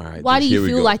 damn, all right. Why do here you we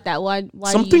feel go. like that? Why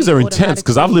Some do you things are intense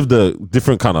because I've automatically- lived a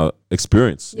different kind of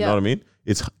experience. You Yeah. know what I mean?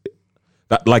 It's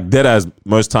that, like, dead as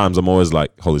most times I'm always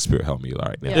like, Holy Spirit, help me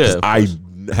right now. Yeah. 'Cause Yeah,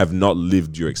 of I have not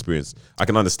lived your experience. I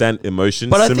can understand emotions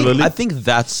But similarly. I think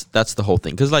that's the whole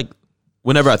thing. Because like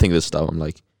whenever I think of this stuff, I'm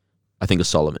like, I think of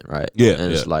Solomon, right? Yeah,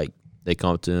 And it's yeah. like they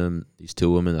come up to him, these two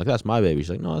women, like, that's my baby.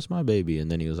 She's like, no, that's my baby. And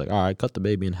then he was like, all right, cut the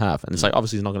baby in half. And it's like,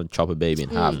 obviously he's not going to chop a baby in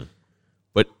half.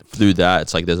 But through that,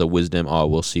 it's like there's a wisdom. Oh,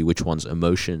 we'll see which one's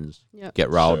emotions Yeah. get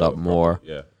riled Show up more.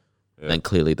 Yeah. Then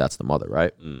clearly that's the mother,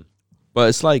 right? But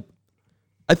it's like,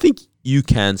 I think you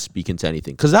can speak into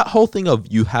anything. Because that whole thing of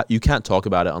you can't talk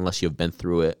about it unless you've been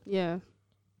through it. Yeah.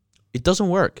 It doesn't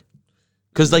work.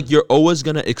 Because like you're always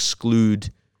going to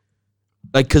exclude,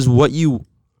 like, because what you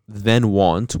then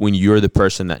want when you're the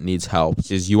person that needs help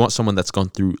is you want someone that's gone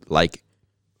through like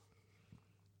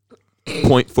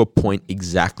point for point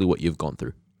exactly what you've gone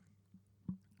through.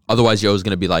 Otherwise, you're always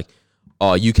going to be like,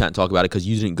 oh, you can't talk about it because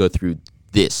you didn't go through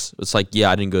this. It's like, yeah,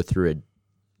 I didn't go through a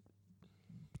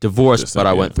divorce, Just but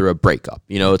like, I yeah. went through a breakup.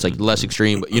 You know, it's like less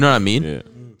extreme, but you know what I mean? Yeah.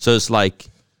 So it's like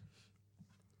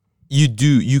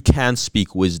you can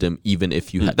speak wisdom even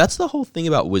if you that's the whole thing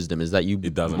about wisdom is that you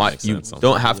It doesn't might make you sense sometimes.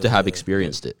 don't have to have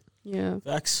experienced it. Yeah.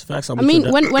 facts. I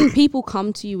mean, when people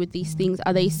come to you with these things,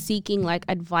 are they seeking like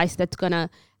advice that's gonna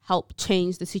help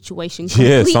change the situation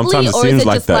Yeah, completely, sometimes it or seems is it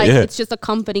like just that, like yeah. it's just a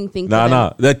comforting thing? Nah, for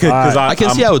them? nah. Because I can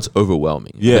see how it's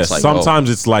overwhelming. Yeah, It's like, oh, sometimes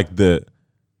it's like the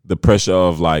pressure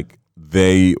of like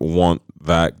they want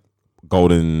that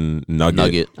golden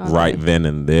nugget, right then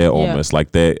and there, almost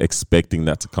like they're expecting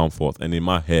that to come forth. And in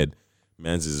my head,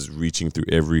 Mans is reaching through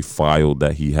every file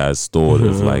that he has stored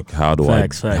of like, how do I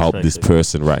help this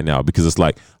person right now? Because it's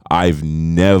like I've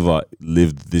never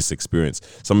lived this experience.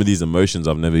 Some of these emotions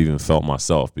I've never even felt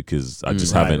myself because I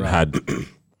just haven't had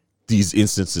these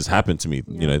instances happen to me.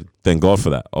 You know, thank God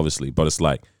for that, obviously. But it's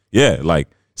like, yeah, like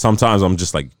sometimes I'm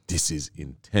just like, this is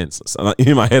intense. So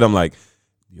in my head, I'm like,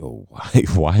 yo,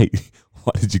 why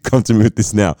did you come to me with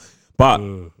this now? But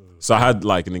so I had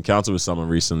like an encounter with someone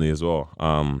recently as well.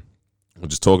 We're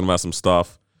just talking about some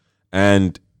stuff,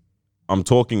 and I'm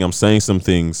saying some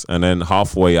things, and then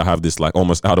halfway I have this like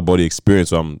almost out of body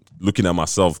experience where I'm looking at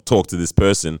myself talk to this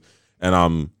person, and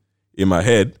I'm in my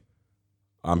head,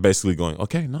 I'm basically going,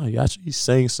 okay, no, you're actually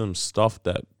saying some stuff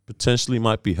that potentially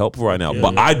might be helpful right now,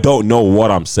 but I don't know what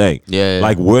I'm saying.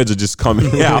 Like words are just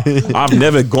coming out. I've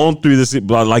never gone through this,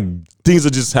 but like things are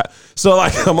just so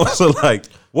like I'm also like,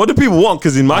 what do people want?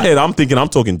 Because in my head I'm thinking I'm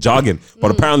talking jargon,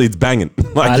 but apparently it's banging.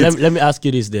 Like let me ask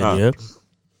you this then, yeah.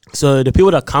 So the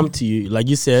people that come to you, like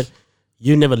you said,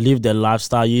 you never lived that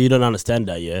lifestyle. You don't understand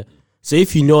that, yeah. So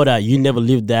if you know that you never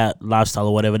lived that lifestyle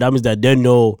or whatever, that means that they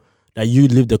know that you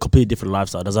lived a completely different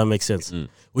lifestyle. Does that make sense?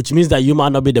 Which means that you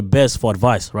might not be the best for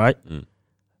advice, right?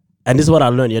 And this is what I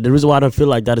learned. Yeah, the reason why I don't feel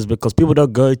like that is because people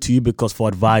don't go to you because for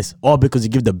advice or because you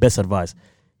give the best advice.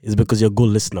 It's because you're a good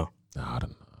listener. I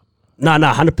don't know.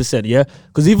 Nah, 100%, yeah.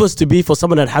 Because if it was to be for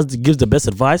someone that gives the best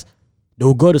advice, they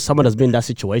will go to someone that's been in that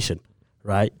situation,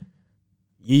 right?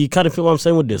 You kind of feel what I'm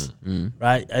saying with this,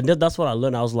 right? And that's what I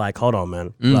learned. I was like, hold on,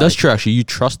 man. Like, that's true, actually. You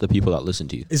trust the people that listen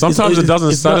to you. Sometimes it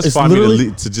doesn't satisfy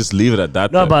me to just leave it at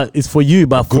that. No, but it's for you.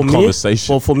 But for me,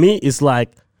 conversation. For me, it's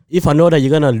like, if I know that you're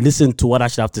going to listen to what I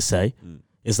should have to say,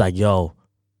 it's like, yo,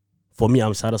 for me,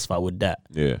 I'm satisfied with that.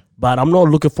 Yeah. But I'm not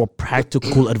looking for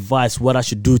practical advice, what I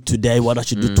should do today, what I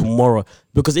should do tomorrow.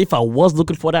 Because if I was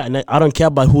looking for that, and I don't care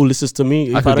about who listens to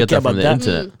me, if I don't care about that,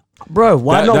 internet. Bro,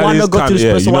 why not go to this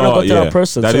person? Why not go to that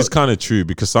person? That is kind of true,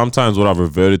 because sometimes what I've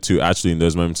reverted to actually in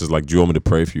those moments is like, do you want me to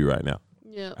pray for you right now?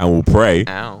 Yeah. And we'll pray.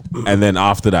 Ow. And then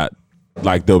after that,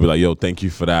 like they'll be like, yo, thank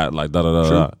you for that. Like, da da da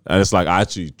da. And it's like,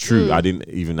 actually, true. I didn't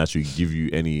even actually give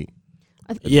you any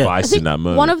advice in that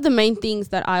moment. One of the main things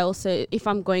that I also, if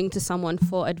I'm going to someone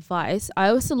for advice, I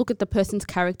also look at the person's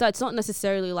character. It's not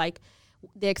necessarily like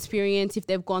their experience, if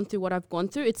they've gone through what I've gone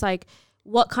through. It's like,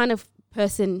 what kind of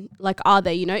person like are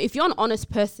they? You know, if you're an honest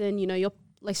person, you know, you're,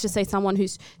 let's just say, someone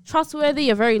who's trustworthy,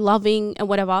 you're very loving and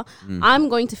whatever, I'm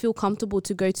going to feel comfortable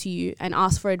to go to you and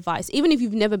ask for advice, even if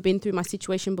you've never been through my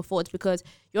situation before. It's because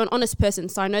you're an honest person,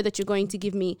 so I know that you're going to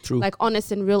give me like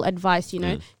honest and real advice. You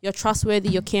know, you're trustworthy,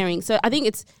 you're caring. So I think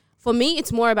it's, for me,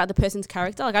 it's more about the person's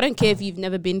character. Like, I don't care if you've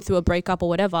never been through a breakup or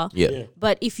whatever,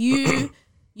 but if you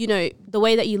you know, the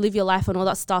way that you live your life and all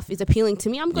that stuff is appealing to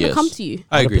me, I'm going to come to you.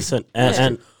 I agree. 100%.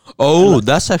 And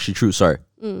that's actually true. Sorry.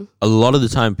 A lot of the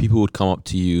time people would come up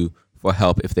to you for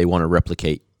help if they want to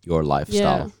replicate your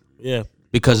lifestyle. Yeah.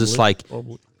 Because it's like,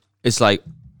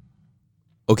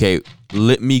 okay,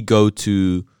 let me go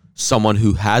to someone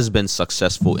who has been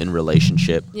successful in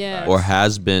relationship or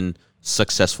has been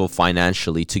successful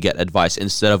financially to get advice,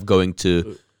 instead of going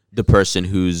to the person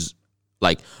who's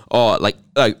like, actually,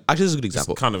 this is a good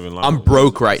example. Kind of in line I'm with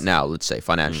broke right now, let's say,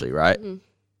 financially, right?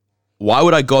 Why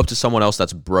would I go up to someone else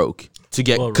that's broke to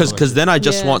get, because then I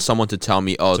just want someone to tell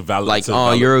me,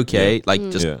 you're okay,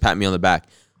 just pat me on the back.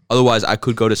 Otherwise, I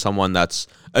could go to someone that's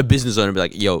a business owner and be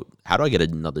like, yo, how do I get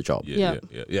another job? Yeah.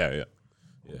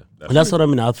 And that's what I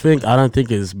mean. I don't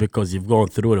think it's because you've gone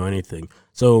through it or anything.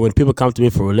 So when people come to me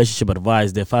for relationship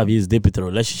advice, they're 5 years deep into a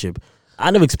relationship.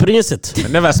 I never experienced it. I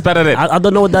never spattered it. I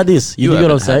don't know what that is. You know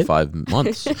what I'm saying? 5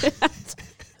 months.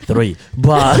 3.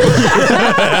 But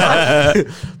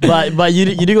but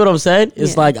you know what I'm saying?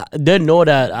 It's like they know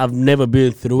that I've never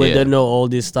been through it. They know all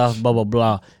this stuff, blah blah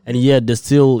blah. And yet they're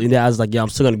still in their eyes like, I'm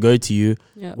still gonna go to you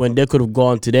when they could have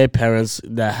gone to their parents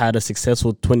that had a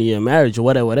successful 20-year marriage or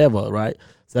whatever, right?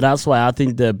 So that's why I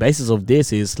think the basis of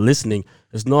this is listening.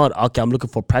 It's not, okay, I'm looking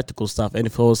for practical stuff.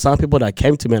 And for some people that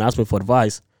came to me and asked me for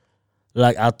advice,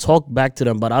 like, I talk back to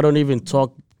them, but I don't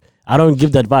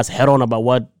give the advice head on about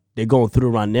what they're going through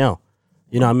right now.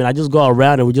 You know what I mean? I just go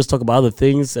around and we just talk about other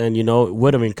things and, you know,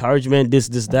 word of encouragement, this,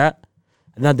 that.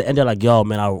 And at the end, they're like, yo,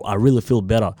 man, I really feel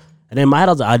better. And in my head,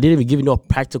 I was like, I didn't even give you no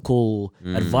practical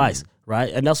advice,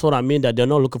 right? And that's what I mean, that they're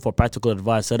not looking for practical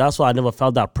advice. So that's why I never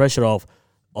felt that pressure of,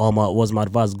 was my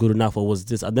advice good enough or was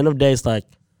this? At the end of the day, it's like,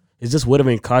 it's just word of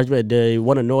encouragement. They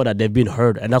want to know that they've been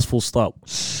heard, and that's full stop.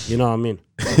 You know what I mean?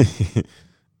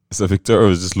 So Victoria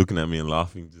was just looking at me and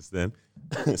laughing just then.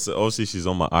 So obviously she's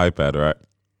on my iPad, right?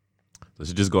 So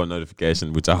she just got a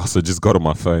notification, which I also just got on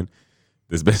my phone.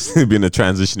 There's basically been a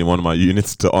transition in one of my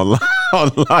units to online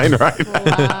right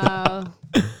now. Wow.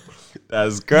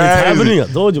 That's crazy. It's happening. I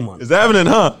told you, man. It's happening,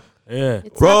 huh? Yeah.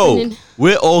 It's Bro, happening.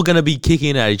 we're all going to be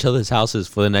kicking at each other's houses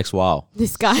for the next while.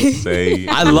 This guy. Say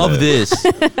I love this.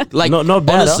 Like, not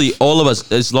bad, honestly, all of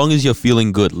us, as long as you're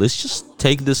feeling good, let's just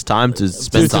take this time to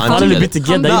spend to time finally together. be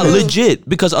together. No, even- legit.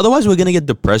 Because otherwise, we're gonna get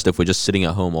depressed if we're just sitting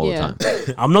at home all Yeah. the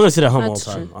time. I'm not gonna sit at home That's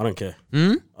all the time. true. I don't care.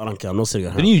 Hmm? I don't care. I'm not sitting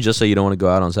at home. Didn't you just say you don't want to go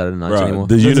out on Saturday nights Bro, anymore?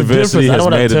 the There's a university difference. I has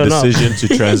don't wanna made a turn up. decision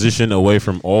to transition away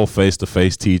from all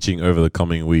face-to-face teaching over the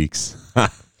coming weeks.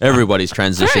 Everybody's Fair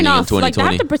transitioning in enough. Like they 2020.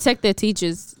 have to protect their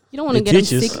teachers. You don't want to The get them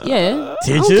teachers? sick. Yeah. I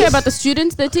don't Teachers? care about the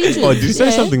students. They're teachers. Oh, did you say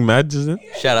Yeah. something mad just then?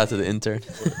 Shout out to the intern.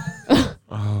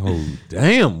 Oh,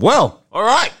 damn. Well, all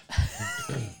right.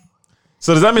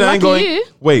 So does that mean I ain't Lucky going? you.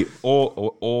 Wait,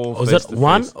 all Was that face-to-face?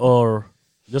 one or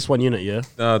just one unit?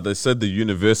 Yeah. They said the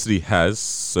university has.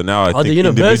 So now I Oh, the think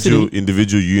university.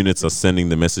 individual units are sending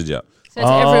the message out. So to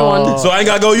everyone. So I ain't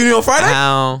gotta go uni on Friday.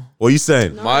 Now, What are you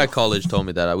saying? my college told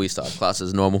me that we start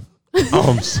classes normal.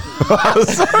 Oh, I'm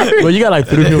sorry. Well, you got like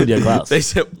 3 people in your class. They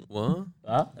said, what?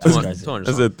 Huh? That's crazy. 200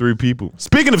 I said 3 people.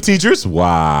 Speaking of teachers,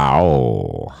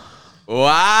 wow.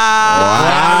 Wow.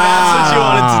 That's what you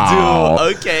wanted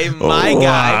to do. Okay, my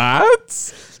guy.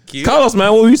 What? Cute. Carlos,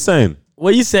 man, what were you saying?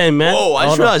 What you saying, man? Whoa, I just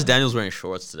Hold on. realized Daniel's wearing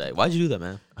shorts today. Why'd you do that,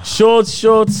 man? Shorts.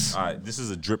 All right, this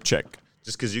is a drip check.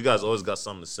 Just because you guys always got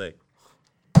something to say.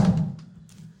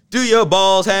 Do your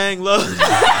balls hang low?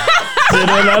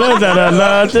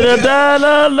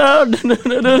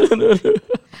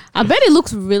 I bet it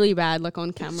looks really bad, like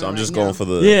on camera. So I'm just right going now. for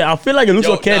the. Yeah, I feel like it looks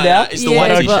okay there. It's the Yeah, white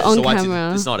but t-shirt. It's on the white camera.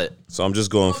 t-shirt. It's not it. So I'm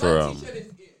just going for That t-shirt is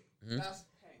it. That's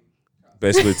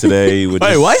basically today. We're Wait,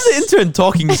 just, why is the intern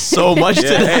talking so much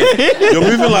Yeah, today? hey, you're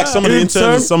moving like some of the interns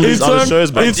and some of these other shows,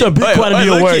 but Intern, be quiet and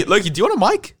do your work. Loki, do you want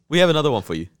a mic? We have another one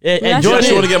for you. Yeah, Yeah, enjoy you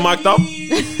actually want it. to get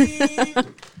mic'd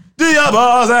up? Do your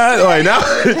balls and wait now?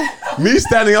 Me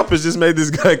standing up has just made this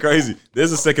guy crazy.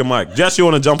 There's a second mic. Josh, you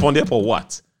want to jump on the app or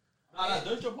what?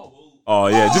 don't jump on. Oh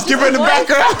yeah, just give her in the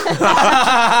background.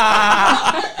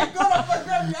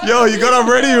 Yo, you got up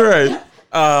ready, right?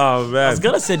 Oh man. I was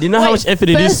gonna say, do you know how Wait, much effort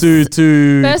it is first-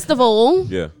 to First of all,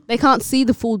 Yeah. they can't see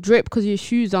the full drip because your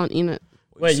shoes aren't in it.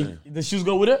 wait? The shoes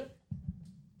go with it.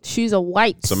 Shoes are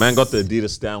white. So man got the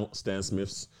Adidas Stan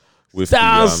Smiths with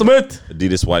Stan the Smith.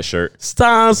 Adidas white shirt.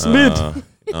 Stan Smith.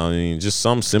 I mean, just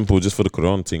some simple, just for the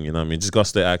Corona thing, you know what I mean? Just got to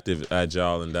stay active,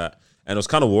 agile, and that. And it was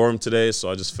kind of warm today, so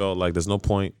I just felt like there's no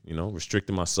point, you know,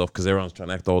 restricting myself because everyone's trying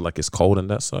to act all like it's cold and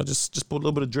that. So I just put a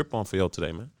little bit of drip on for y'all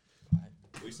today, man.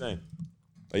 What are you saying?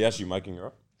 Are you actually miking her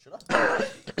up?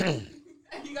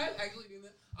 You guys actually do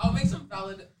that? I'll make some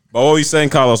valid. But what were you saying,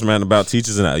 Carlos, man, about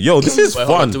teachers and that? Yo, this is Wait,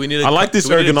 hold fun. on. Do we need I like this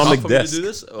ergonomic desk. To do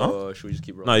this, or should we just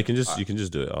keep rolling? No, you can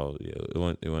just do it. Oh, yeah,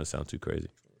 it won't sound too crazy.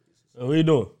 What are you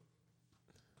doing?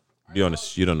 Be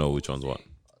honest, you don't know which one's what.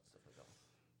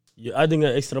 You're adding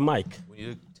an extra mic. We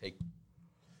need to take.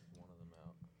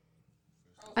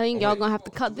 I think y'all gonna have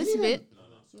to cut this bit.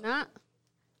 Nah.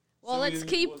 Well, let's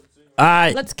keep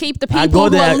Alright. the I people go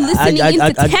there. who are listening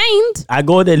entertained. I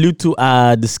go there lead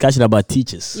to discussion about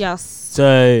teachers. Yes.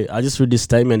 So I'll just read this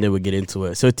statement and we'll get into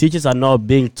it. So teachers are not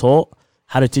being taught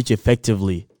how to teach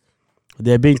effectively.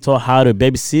 They're being taught how to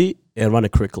babysit and run a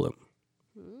curriculum.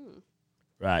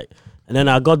 Right. And then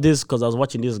I got this because I was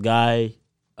watching this guy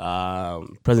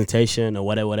presentation or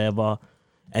whatever.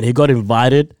 And he got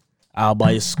invited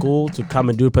by his school to come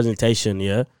and do a presentation,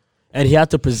 yeah? And he had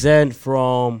to present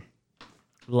from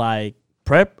like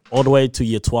prep all the way to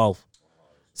year 12.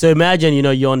 So imagine,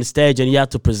 you're on the stage and you have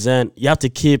to present, you have to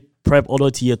keep prep all the way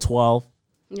to year 12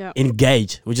 Yeah.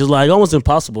 engaged, which is like almost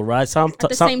impossible, right? At the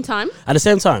same time. At the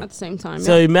same time. At the same time.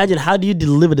 So yeah. imagine, how do you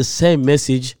deliver the same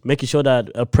message, making sure that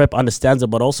a prep understands it,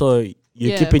 but also you're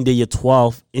Yeah. keeping the year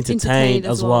 12 entertained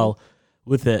as well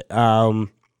with it. And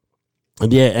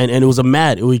it was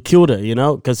we killed it,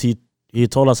 because he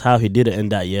told us how he did it in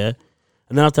that year.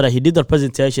 And then after that, he did the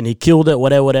presentation, he killed it,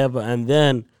 whatever. And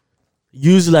then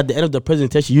usually at the end of the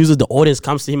presentation, usually the audience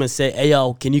comes to him and say, hey,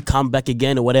 yo, can you come back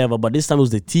again or whatever? But this time it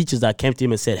was the teachers that came to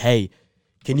him and said, hey,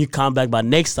 can you come back? But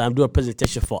next time, do a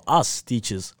presentation for us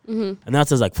teachers. And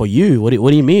that's like, for you? What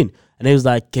do you mean? And he was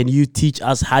like, can you teach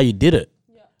us how you did it?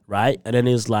 Yeah. Right? And then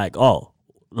it's like, oh,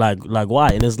 like why?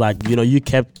 And it's like, you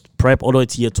kept prep all the way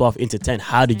to year 12 into 10.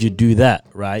 How did you do that?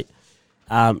 Right?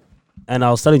 And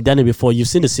I was telling Danny before, you've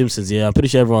seen The Simpsons, yeah? I'm pretty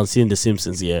sure everyone's seen The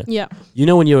Simpsons, yeah? Yeah.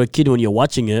 When you're a kid, when you're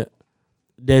watching it,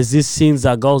 there's these scenes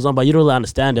that goes on, but you don't really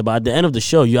understand it. But at the end of the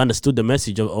show, you understood the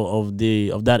message of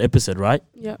that episode, right?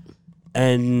 Yeah.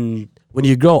 And when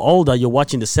you grow older, you're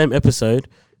watching the same episode,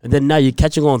 and then now you're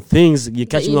catching on things, you're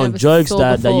catching you on never jokes saw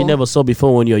that you before. never saw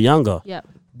before when you're younger. Yeah.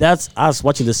 That's us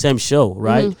watching the same show,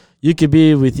 right? Mm-hmm. You could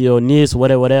be with your niece,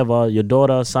 whatever, your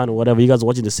daughter, son, whatever. You guys are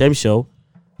watching the same show.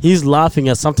 He's laughing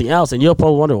at something else, and you're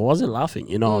probably wondering, why was he laughing?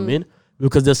 You know what I mean?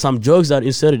 Because there's some jokes that are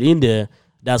inserted in there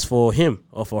that's for him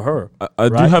or for her. I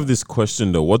do right? have this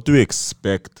question though. What do we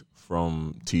expect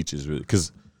from teachers, really,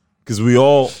 because we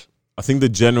all. I think the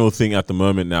general thing at the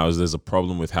moment now is there's a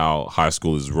problem with how high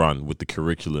school is run, with the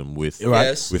curriculum, with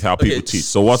Yes. with how people Okay, teach.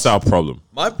 So what's our problem?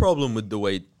 My problem with the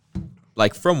way,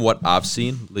 like from what I've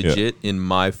seen, legit in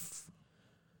my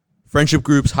friendship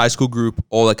groups, high school group,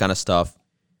 all that kind of stuff,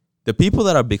 the people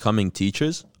that are becoming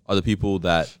teachers are the people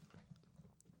that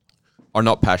are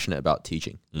not passionate about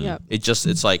teaching. Yeah.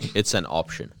 It's like it's an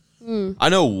option. I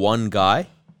know one guy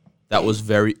that was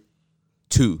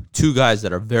two guys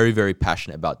that are very, very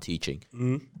passionate about teaching.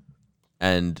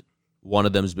 And one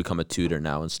of them has become a tutor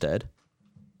now instead.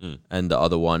 And the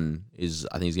other one is,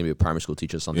 I think he's going to be a primary school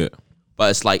teacher or something. Yeah. But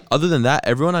it's like, other than that,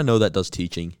 everyone I know that does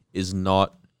teaching is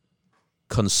not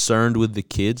concerned with the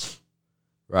kids,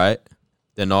 right?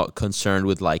 They're not concerned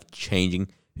with like changing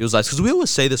people's lives. Because we always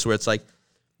say this where it's like,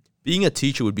 being a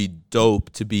teacher would be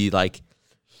dope to be like,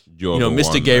 You're you know, the Mr.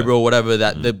 one Gabriel, whatever,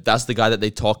 that's the guy that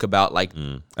they talk about like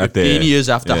At 15 the- years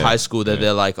after yeah, high school that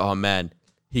they're like, oh man,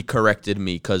 he corrected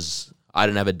me because I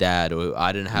didn't have a dad or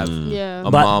I didn't have Yeah.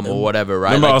 a But- mom or whatever, right?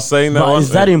 Remember I Like, was saying that But one?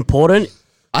 is that important?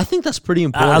 I think that's pretty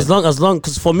important. As long,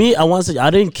 because for me, I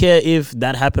didn't care if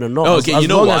that happened or not. Oh, As- okay, as you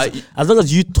know long why? as long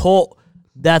as you taught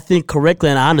that thing correctly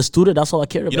and I understood it, that's all I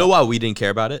cared about. You know why we didn't care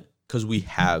about it? Because we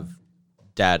have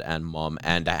dad and mom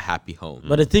and a happy home.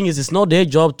 But the thing is, it's not their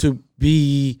job to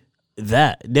be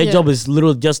that. Their Yeah. job is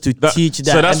literally just to teach that.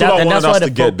 So that's and what I and wanted why us the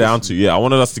to get focus- down to. Yeah, I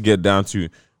wanted us to get down to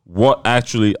what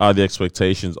actually are the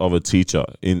expectations of a teacher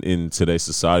in today's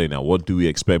society now. What do we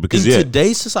expect? Because in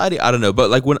today's society, I don't know. But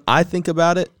like when I think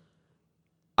about it,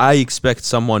 I expect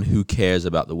someone who cares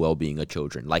about the well-being of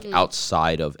children, like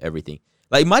outside of everything.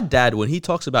 Like my dad, when he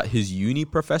talks about his uni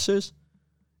professors,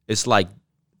 it's like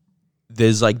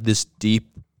there's like this deep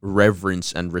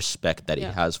reverence and respect that he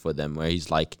Yeah. has for them, where he's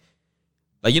like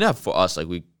you know, for us, like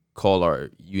we call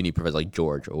our uni professor like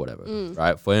George or whatever,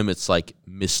 right? For him, it's like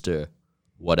Mr.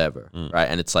 Whatever, right?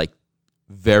 And it's like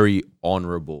very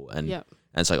honorable and Yeah.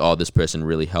 and it's like, oh, this person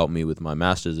really helped me with my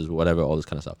master's or whatever, all this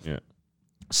kind of stuff. Yeah.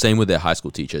 Same with their high school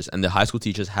teachers. And the high school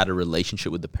teachers had a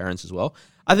relationship with the parents as well.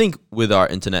 I think with our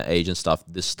internet age and stuff,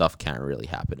 this stuff can't really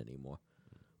happen anymore.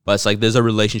 But it's like there's a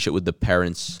relationship with the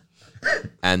parents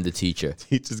and the teacher.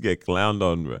 teachers get clowned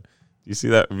on, bro. You see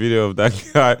that video of that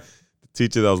guy, the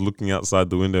teacher that was looking outside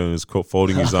the window and was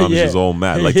folding his arms, Yeah. he's all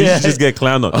mad. Like Yeah. teachers just get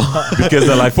clowned on because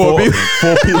they're like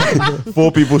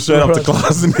four people showed up to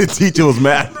class and the teacher was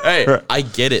mad. Hey, I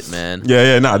get it, man.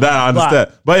 Yeah, nah, that I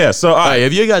understand. But yeah, so all right. Hey,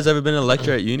 have you guys ever been in a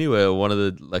lecture at uni where one of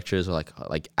the lecturers are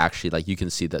like actually like you can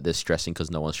see that they're stressing because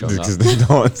no one's showing up, Because they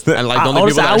don't understand. and like the I- only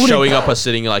honestly, people I that are wouldn't- showing up are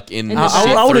sitting like in In the seat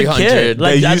I wouldn't care. 300.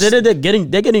 Like They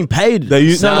used- they're getting paid. They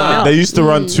used Nah. they used to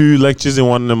run 2 lectures in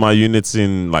one of my units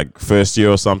in like first year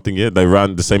or something. Yeah, they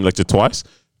ran the same lecture twice.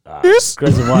 Yes,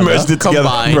 crazy one, merged it together,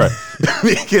 Combined. bro.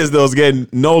 Because they was getting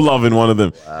no love in one of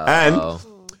them. And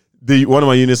the one of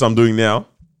my units I'm doing now.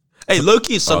 Hey,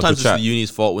 low-key, sometimes the it's chat. the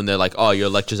uni's fault when they're like, oh, your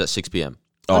lecture's at 6 p.m.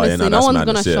 Honestly, no that's one's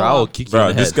madness, gonna yeah. show I will up. kick you in Bro,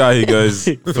 the this head. guy, he goes,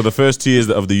 for the first 2 years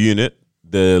of the unit,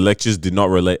 the lectures did not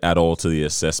relate at all to the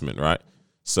assessment, right?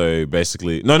 So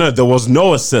basically, no, there was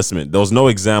no assessment. There was no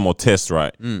exam or test,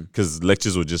 right? Because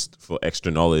lectures were just for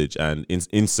extra knowledge and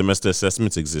in semester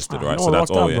assessments existed, right? No So one that's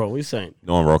rocked all. out, Yeah. bro. What you saying?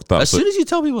 No one rocked up. As So, soon as you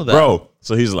tell people that, bro,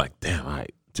 so he's like, damn, all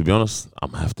right. To be honest,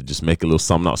 I'm gonna have to just make a little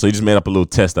something up. So he just made up a little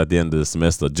test at the end of the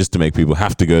semester just to make people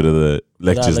have to go to the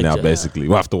lectures now, lecture. basically.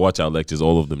 We'll have to watch our lectures,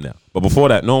 all of them now. But before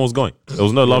that, no one was going. There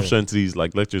was no love shown to these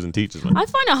like lectures and teachers, man. I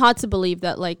find it hard to believe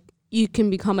that like you can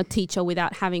become a teacher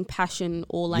without having passion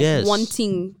or like Yes.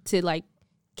 wanting to like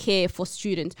care for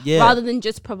students Yeah. rather than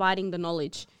just providing the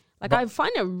knowledge. Like I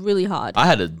find it really hard. I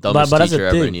had a dumbest but that's the teacher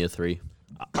ever thing. in year 3.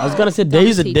 I was gonna say there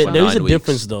is a teacher. there is a 9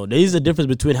 difference weeks. though. There is a difference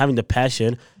between having the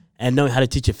passion and knowing how to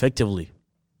teach effectively.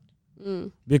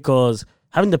 Because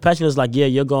having the passion is like, yeah,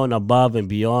 you're going above and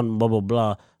beyond, blah blah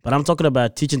blah. But I'm talking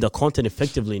about teaching the content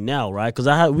effectively now, right? Because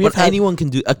But anyone can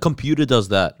do. A computer does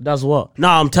that. That's what. No,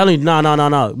 I'm telling you,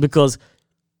 no. Because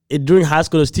during high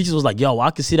school, those teachers was like, yo, I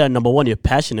can see that number one, you're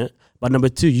passionate. But number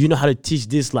two, you know how to teach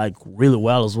this like really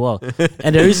well as well.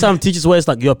 And there is some teachers where it's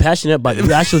like you're passionate, but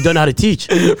you actually don't know how to teach.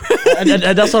 and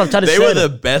that's what I'm trying to They say. were the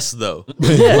best though.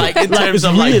 Yeah. Like in Like, terms it's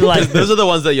of like, really like- those are the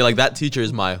ones that you're like, that teacher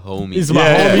is my homie. It's my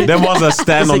Yeah, homie. them ones that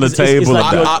stand on the It's table like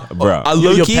like you're- that, bro.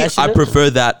 You're Low-key, I passionate? prefer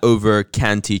that over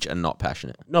can teach and not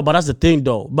passionate. No, but that's the thing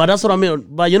though. But that's what I mean.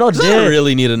 But you know, I there,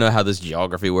 really need to know how this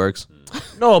geography works.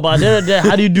 no, but there,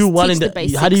 how do you do well teach in the the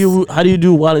basics. how do you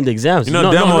do well in the exams? You know,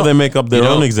 no, damn no, well no. they make up their You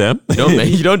know- own exam.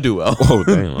 You don't do well. Oh,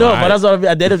 damn. No, all but right. that's what I mean.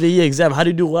 At the end of the year exam, how do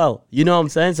you do well? You know what I'm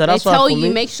saying? So They that's why tell for you me,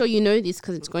 make sure you know this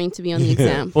because it's going to be on the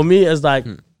exam. for me, it's like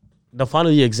the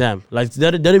final year exam. Like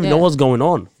they don't even know Yeah. what's going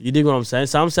on. You dig what I'm saying?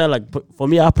 So I'm saying like for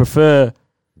me, I prefer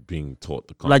Being taught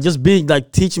the concept. like just being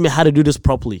like teaching me how to do this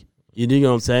properly. You dig what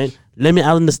I'm saying? Let me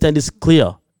understand this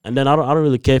clear, and then I don't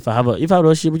really care if I have a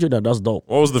relationship with you. That's dope.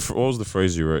 What was the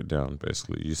phrase you wrote down?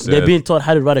 Basically, you said They're being taught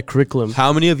how to write a curriculum.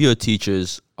 How many of your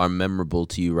teachers are memorable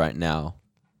to you right now,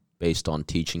 based on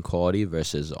teaching quality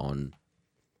versus on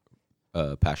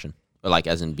passion, or like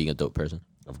as in being a dope person?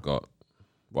 I've got.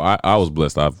 Well, I was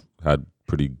blessed. I've had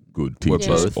pretty good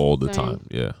teachers both? all the Same. time.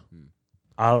 Yeah,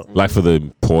 I'll- like for the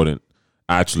important.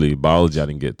 Actually, biology I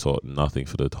didn't get taught nothing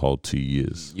for the whole 2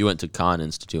 years. You went to Khan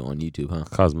Institute on YouTube, huh?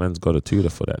 Cause man's got a tutor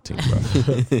for that thing,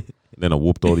 bro. Then I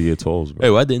whooped all the year 12s, bro. Hey,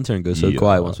 why'd the intern go so Yeah.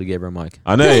 quiet once we gave her a mic?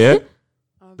 I know, yeah.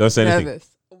 I'm Don't say anything. nervous.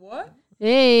 What?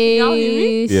 Hey. Can y'all hear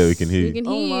me? Yeah, we can hear you. We can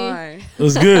Oh hear you. my. It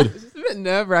was good. It's just a bit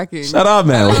nerve wracking. Shut up,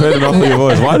 man. We've heard enough of your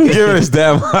voice. Why do you give us this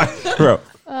damn mic, bro?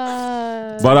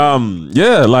 But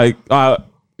yeah,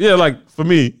 like for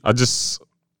me,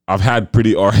 I've had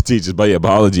pretty alright teachers, but yeah,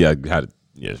 biology I had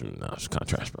she's kind of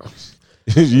trash, bro.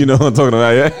 You know what I'm talking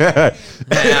about, yeah?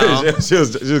 she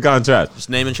was kind of trash. Just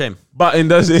name and shame. But in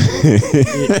those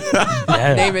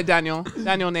Yeah. Name it, Daniel.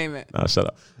 Daniel, name it. nah, shut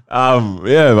up.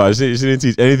 Yeah, but she didn't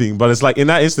teach anything. But it's like in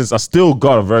that instance, I still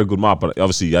got a very good mark, but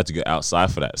obviously you had to go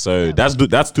outside for that. So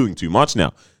that's doing too much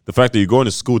now. The fact that you're going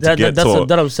to school to get That's taught.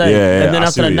 what I'm saying. Yeah, And then I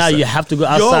after see that, what now you're you saying. have to go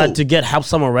outside Yo. to get help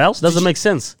somewhere else. Doesn't make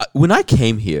sense. When I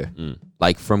came here,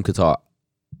 like from Qatar,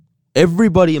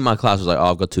 everybody in my class was like,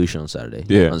 "Oh, I've got tuition on Saturday,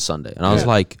 Yeah. on Sunday," and I was Yeah.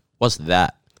 like, "What's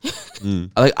that?"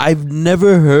 Like I've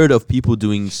never heard of people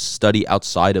doing study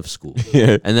outside of school.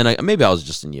 Yeah. And then maybe I was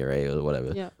just in year 8 or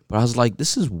whatever. Yeah. But I was like,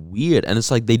 this is weird, and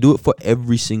it's like they do it for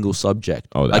every single subject,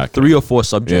 Oh, like that 3 or 4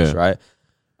 subjects, Yeah. right?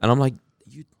 And I'm like,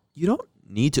 you don't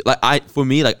need to. Like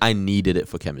I needed it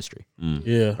for chemistry,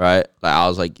 Yeah. right? Like I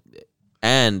was like,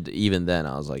 and even then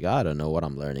I was like, I don't know what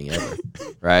I'm learning ever,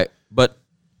 right? But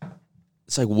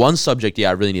it's like one subject, yeah,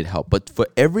 I really need help. But for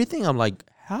everything, I'm like,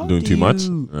 how Doing do too much?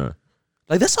 you- Yeah,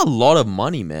 Like that's a lot of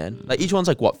money, man. Like each one's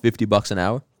like what, $50 an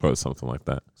hour. probably something like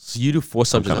that. So you do 4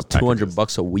 subjects, kind of that's packages.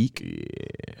 $200 a week.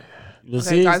 You Okay,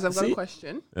 see? guys, I've got See? a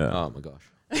question. Yeah. Oh my gosh.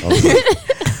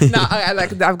 No,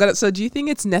 I've got it. So, do you think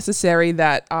it's necessary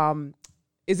that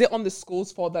is it on the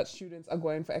school's fault that students are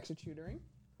going for extra tutoring?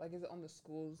 Like, is it on the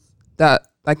schools that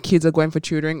like kids are going for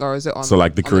tutoring, or is it on? So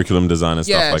like the on curriculum design and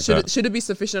Yeah, stuff like that. should it be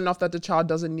sufficient enough that the child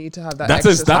doesn't need to have that? That's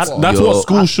extra that's support? that's Yo, what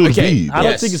school should okay, be. I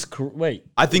don't Yes. think it's wait.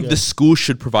 I think the school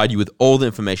should provide you with all the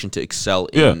information to excel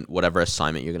Yeah. in whatever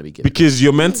assignment you're going to be given. Because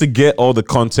you're meant to get all the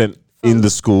content in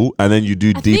the school, and then you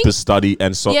do deeper think- study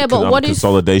and Yeah, but what if-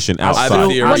 consolidation I have a outside.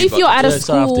 theory. What if but- you're at a Yeah,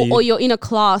 so after school you- or you're in a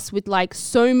class with like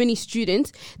so many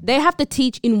students? They have to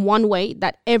teach in one way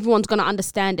that everyone's gonna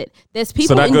understand it. There's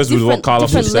people that in goes with what different,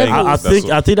 Carlos was different saying. levels.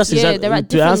 I think that's Yeah, exactly they're at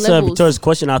to different answer levels. Victoria's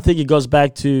question. I think it goes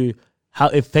back to how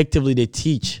effectively they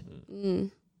teach.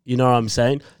 Mm. You know what I'm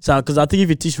saying? So, because I think if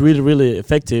you teach really, really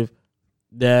effective,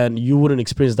 then you wouldn't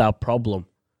experience that problem.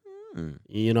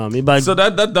 You know what I mean? But So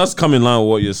that does come in line with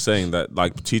what you're saying, that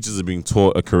like teachers are being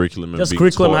taught a curriculum and Just being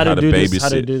curriculum, taught how to do this, babysit, how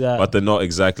to do that. but they're not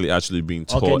exactly actually being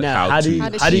taught okay, now how to How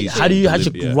to how do you teach how do you it.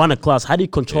 actually Yeah. run a class? How do you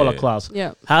control a Yeah. class?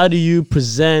 Yeah. How do you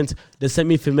present the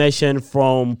same information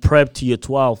from prep to year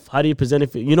 12? How do you present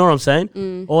it? You know what I'm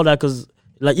saying? All that, because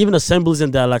like even assemblies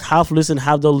and that, like half listen,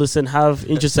 half don't listen, half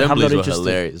interested, half Assemblies not were interested.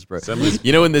 hilarious, bro. Assemblies-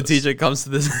 You know when the teacher comes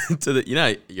to this to the, you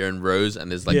know, you're in rows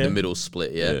and there's like Yeah. the middle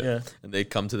split, yeah? Yeah. And they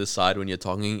come to the side when you're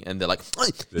talking and they're like,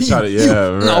 They try to-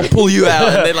 yeah, and I'll right. pull you out,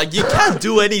 and they're like, you can't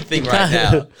do anything right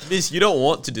now, Miss. You don't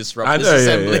want to disrupt I this know, yeah,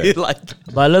 assembly, yeah. like.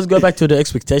 But let's go back to the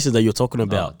expectations that you're talking Oh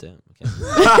about. damn.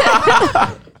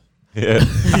 Okay. Yeah.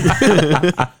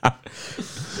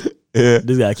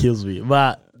 This guy kills me.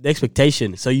 But the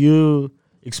expectation. So you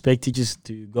expect teachers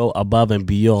to go above and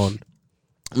beyond.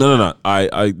 No.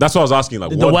 I that's what I was asking.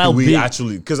 Like, The what do we well-being.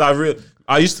 actually? Because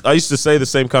I used to say the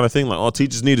same kind of thing. Like, oh,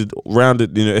 teachers needed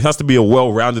rounded. You know, it has to be a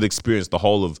well-rounded experience. The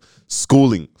whole of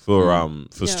schooling for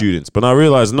Yeah. students. But I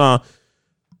realized,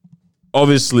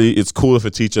 obviously, it's cool if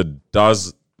a teacher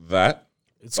does that.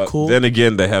 It's But cool. then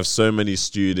again, they have so many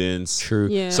students, True.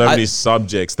 Yeah. so many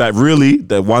subjects that really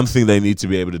the one thing they need to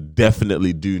be able to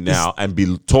definitely do now and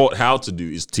be taught how to do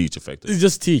is teach effectively. It's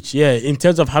just teach, yeah. In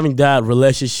terms of having that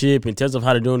relationship, in terms of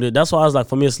how to do it, that's why I was like,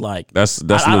 for me, it's like That's a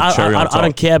little cherry on top. I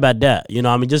don't care about that. You know,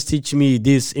 I mean, just teach me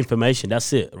this information.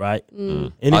 That's it, right?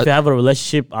 And if you have a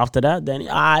relationship after that, then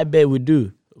I bet we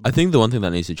do. I think the one thing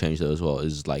that needs to change though as well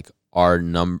is like our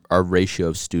ratio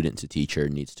of student to teacher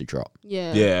needs to drop.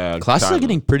 Yeah. Yeah, Classes are kinda.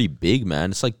 getting pretty big,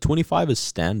 man. It's like 25 is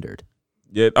standard.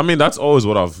 Yeah, I mean that's always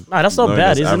what I've. Nah, that's not known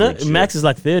bad, as isn't average, it? yeah. Max is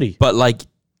like 30. But like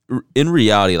in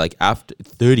reality, like after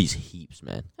 30's heaps,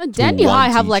 man. Dandy one High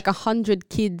have teacher. like 100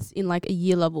 kids in like a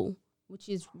year level, which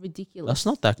is ridiculous. That's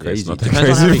not that Yeah, crazy. it's not that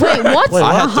Depends on crazy. how many- Wait, what? Wait,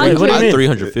 I had, what do you I had mean?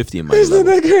 350 in my level.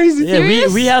 that crazy? Yeah,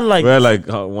 we had like We're like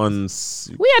once.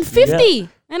 We had 50,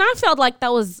 and I felt like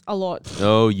that was a lot.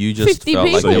 No, you just 50 felt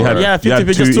like people. So you had- yeah, 50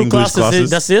 people, just two English classes.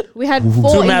 That's it. We had Two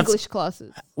 4 maths. English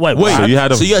classes. Wait, Wait, So you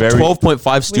had a so you had very-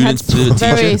 12.5 students we to the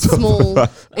had very teacher. small.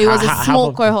 It was a How-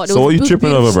 small how- cohort. It So was what are you big, tripping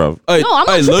big- over, bro? Hey, No, I'm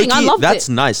not hey, tripping. I low-key, loved that's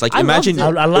it. nice. Like I imagine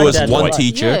loved I it like was that. one Like-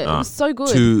 teacher Yeah, it was so good.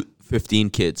 to 15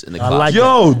 kids in the I class. like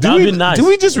Yo, That'd be nice. do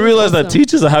we just realize that Awesome.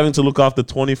 teachers are having to look after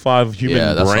 25 human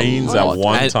that's a brains lot. at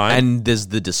one and, time? And there's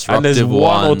the And disruptive there's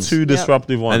one or ones. two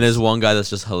disruptive ones. And there's one guy that's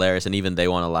just hilarious, and even they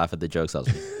want to laugh at the jokes. I was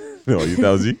No,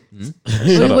 that was you?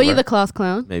 Were you the class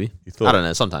clown? maybe. You thought- I don't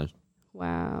know. Sometimes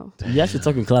Wow. You actually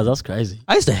talking class. That's crazy.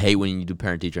 I used to hate when you do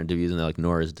parent-teacher interviews and they're like,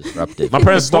 "Nora's disruptive." My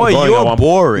parents stopped Boy, going you're at one-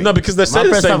 boring. No, because they say the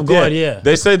parents same stopped going, yeah.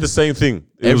 They say the same thing.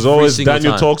 It was Every always single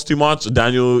Daniel time. talks too much.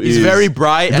 Daniel He's is very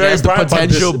bright and very has the bright,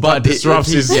 potential, but disrupts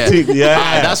his yeah. team. Yeah.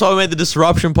 Ah, that's why we made the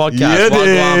disruption podcast. Yeah,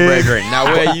 Wagwan dude. Brethren. Now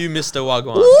where are you, Mr.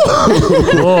 Wagwan?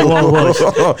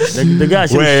 Whoa. the guy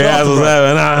should Wait, have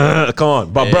shot, come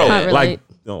on, but bro, Can't like, relate.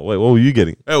 no, wait, what were you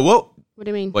getting? Oh, whoa. What do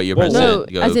you mean? What, your Whoa, parents No,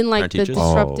 said you as go in like the parent-teachers?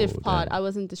 disruptive Oh, part. damn. I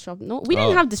wasn't disruptive. No, we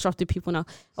didn't Oh. have disruptive people now.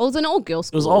 I was an all girl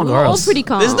school. was all We were all girls. pretty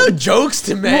calm. There's no jokes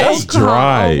to make. That's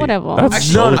dry. Whatever. That's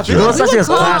Actually, so I dry. feel No like such as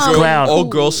calm. class clown. all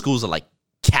girls schools are like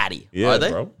catty, Yeah, are they?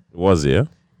 bro. It was, yeah.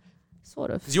 Sort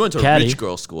of. Because you went to a Catty. rich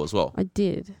girls school as well. I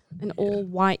did. An all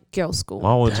white girl school.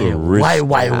 I went to a Damn, rich. why?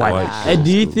 Wow. And do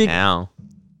you think? Now,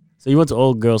 So you went to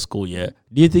all girls school, yeah?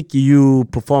 Do you think you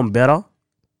perform better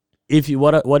if you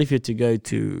what if you're to go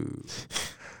to?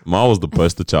 Ma was the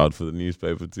poster child for the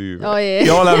newspaper too. Oh yeah.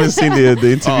 Y'all haven't seen the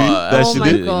interview that Oh she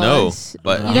my did. God. no, gosh.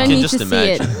 but You you don't can need just to see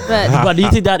it, imagine. but But do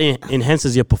you think that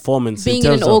enhances your performance? being in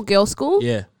terms an of- all girl school,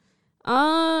 Yeah.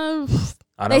 um,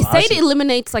 I don't they know. say it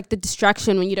eliminates like the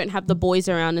distraction when you don't have the boys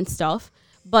around and stuff.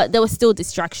 But there were still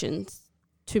distractions,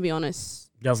 to be honest.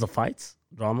 There's the fights,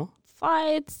 drama.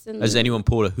 Fights and Has anyone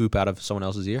pulled a hoop out of someone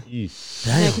else's ear?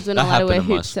 because we're That not allowed to wear happened in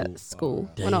my hoops school. at school. We're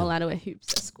Damn. not allowed to wear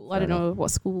hoops at school. I don't know what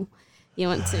school you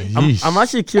went to. I'm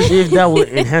actually curious if that will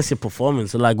enhance your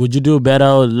performance. Like, would you do better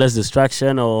or less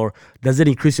distraction, or does it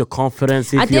increase your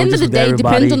confidence? If At the you're end of just the with day, it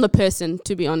depends everybody? on the person,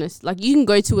 to be honest. Like, you can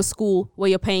go to a school where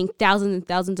you're paying thousands and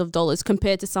thousands of dollars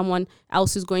compared to someone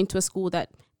else who's going to a school that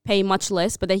pay much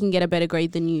less, but they can get a better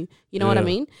grade than you. You know what I Yeah.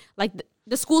 mean? Like,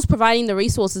 the school's providing the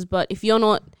resources, but if you're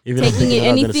not If you're not taking taking in it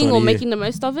out, then it's anything on or you. making the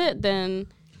most of it, then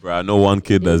Bro, I know one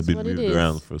kid It that's is been what it moved is.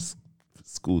 around from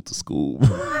school to school.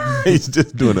 he's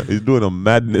doing a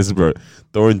madness, bro.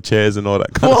 Throwing chairs and all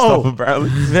that kind Whoa. of stuff. Apparently,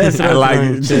 That's and not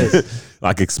throwing chairs.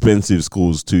 like expensive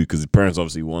schools too, because the parents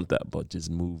obviously want that, but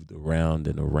just moved around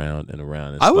and around and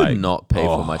around. It's I would like, not pay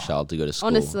oh, for my child to go to school.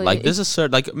 Honestly, like there's a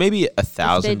certain, like maybe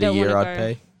 1,000 a don't year wanna I'd go.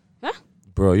 pay.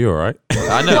 Bro, you all right?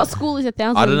 I know. what school is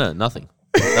 1,000? I don't know. Nothing.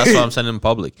 That's what I'm saying in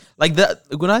public. Like that.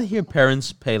 When I hear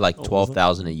parents pay like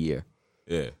 12,000 a year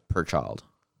Yeah. per child,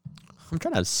 I'm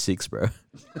trying to have 6, bro.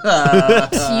 You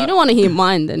don't want to hear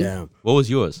mine then. Damn. What was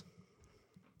yours?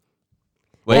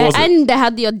 Wait, Yeah, what was it? and they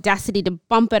had the audacity to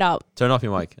bump it up. Turn off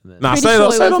your mic. And then. Nah, Pretty say sure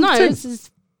that. Say it it was. on No, the thing. this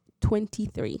is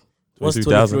 23. What's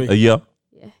 22,000 23? a year.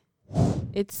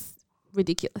 It's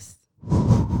ridiculous.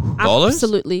 Dollars?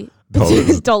 Absolutely.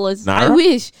 Dollars. Dollars. I Naira?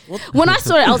 wish. When I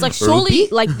saw it, I was like, surely,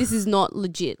 like, this is not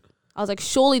legit. I was like,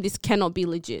 surely this cannot be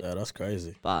legit. Yeah, that's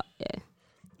crazy. But yeah.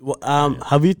 Well,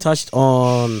 have you touched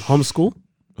on homeschool?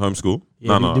 Homeschool?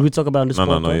 Yeah, no. Did we talk about it in this No,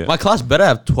 podcast? yeah. My class better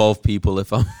have 12 people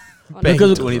if I'm paying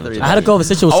Because 23. I had a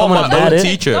conversation with I want someone my about own it.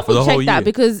 teacher for the Double whole check that year.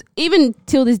 because even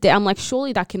till this day, I'm like,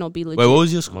 surely that cannot be legit. Wait, what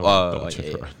was your school? I'm gonna double Oh, check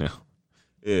yeah, it yeah. right now.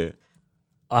 Yeah.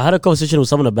 I had a conversation with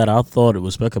someone about it. I thought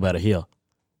we spoke about it here.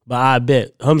 But I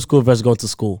bet homeschool versus going to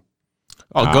school.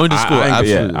 Oh, going to school,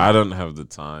 absolutely. Yeah, I don't have the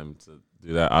time to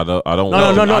do that. I don't No,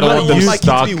 want no, I don't want them you- my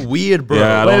stuck. kids be weird, bro.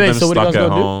 Yeah, I don't Wait, want them so what are you stuck guys at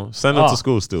gonna do? home. Send them Oh. to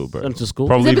school still, bro. Send them to school? Is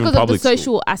Probably it even because of the public school.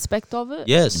 social aspect of it?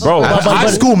 Yes. Bro, But- high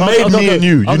but- school made me and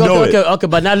you. You okay, know okay, it. Okay,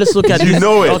 but now let's look at You this.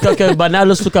 know it. Okay, but now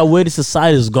let's look at where the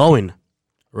society is going.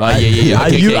 Right? yeah. Are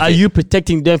Okay, you okay, are okay. you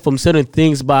protecting them from certain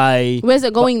things by Where's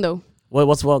it going though?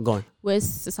 what's what going? Where's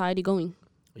society going?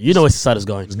 You know where society is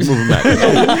going. Moving back.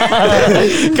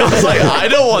 I was like, I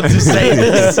don't want to say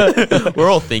this. We're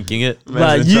all thinking it.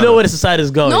 But you know where the society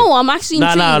is going. No, I'm actually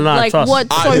Nah, intrigued. nah, like, trust.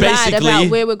 what's so bad Basically- about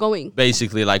where we're going?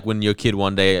 Basically, like when your kid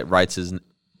one day writes his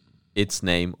its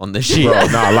name on the sheet. Bro,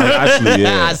 nah, like actually,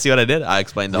 yeah. See what I did? I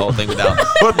explained the whole thing without.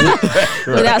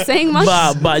 Without saying much.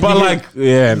 But But you like,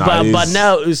 yeah, nah, but it's-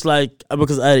 now it's like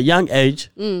because at a young age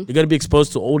they're gonna be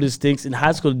exposed to all these things. In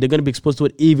high school, they're gonna be exposed to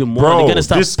it even more. bro, They're gonna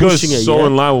start this goes pushing it. so yeah?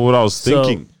 in line with what I was So-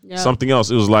 thinking. Yeah. Something else.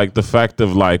 It was like the fact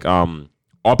of like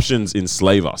options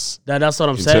enslave us. That's what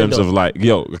I'm In saying. terms though. of like,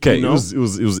 yo, okay, You know? it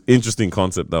was interesting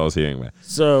concept that I was hearing, man.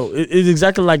 So it's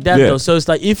exactly like that Yeah. though. So it's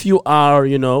like if you are,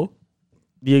 your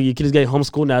kid is getting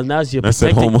homeschooled now you're I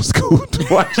said protecting. homoschooled.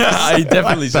 Why did you say I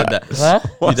definitely said that. Huh?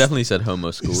 You definitely said homo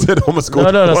You school. said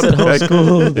homoschooled. No, I What said the heck?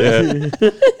 homeschooled.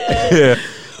 Yeah.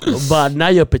 But now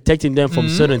you're protecting them from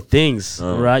certain things,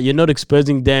 Oh. right? You're not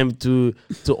exposing them to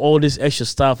all this extra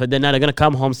stuff, and then now they're gonna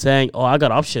come home saying, "Oh, I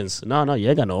got options." No, you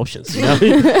ain't got no options. You know what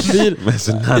I mean?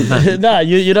 Listen, nah. Nah,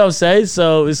 you know what I'm saying?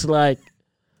 So it's like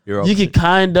You're you can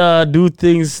kind of do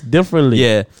things differently.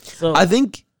 Yeah. So I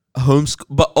think homeschool,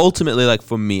 but ultimately, like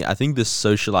for me, I think the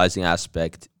socializing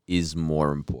aspect is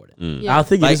more important. Yeah. I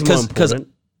think Like, it is more 'cause important.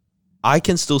 I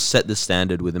can still set the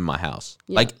standard within my house.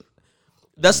 Yeah. Like,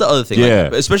 that's the other thing. Yeah.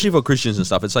 Like, especially for Christians and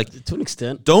stuff. It's like, To an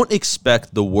extent. don't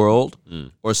expect the world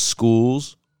or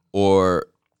schools or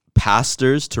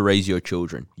pastors to raise your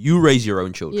children. You raise your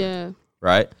own children, Yeah.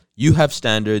 right? You have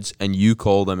standards and you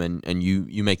call them and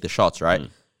you make the shots, right?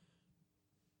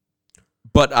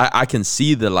 But I can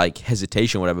see the like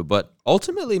hesitation, whatever. But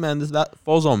ultimately, man, that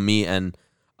falls on me. And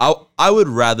I would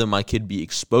rather my kid be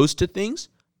exposed to things.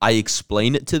 I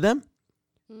explain it to them,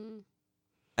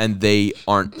 and they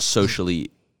aren't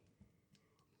socially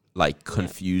like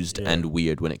confused and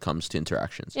weird when it comes to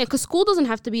interactions. Yeah, because school doesn't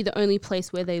have to be the only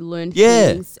place where they learn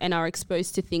Yeah. things and are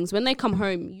exposed to things. When they come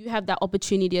home, you have that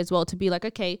opportunity as well to be like,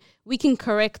 okay, we can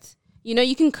correct.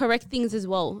 You can correct things as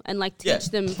well and like teach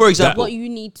them. For example, what you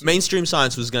need to. mainstream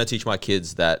science was going to teach my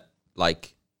kids that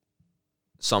like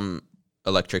some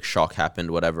electric shock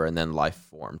happened, whatever, and then life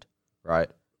formed, right?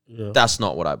 Yeah. That's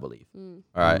not what I believe. All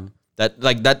right,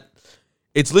 that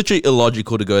it's literally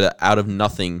illogical to go that out of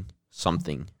nothing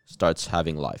something starts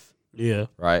having life, Yeah.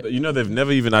 right? But they've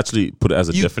never even actually put it as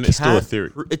a You definite. It's still a can't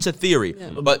theory. It's a theory,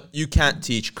 but you can't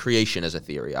teach creation as a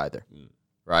theory either,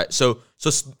 right? So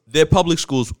their public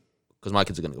schools, because my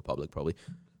kids are going to go public probably,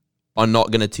 are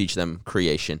not going to teach them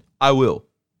creation. I will,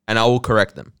 and I will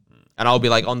correct them, and I'll be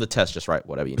like on the test, just write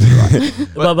whatever you need to write.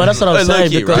 But that's what I'm Low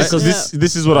saying key, because right?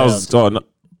 This is what I was. Oh, no.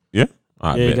 Yeah.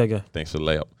 All right, Yeah, bet. go. Thanks for the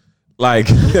layup. Like,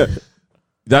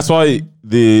 that's why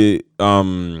the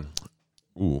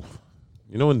ooh,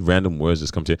 you know when random words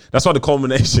just come to you. That's why the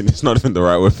culmination is not even the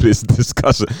right word for this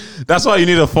discussion. That's why you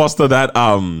need to foster that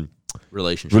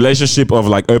relationship of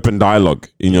like open dialogue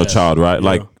in your child, right?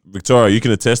 Like Victoria, you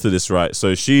can attest to this, right?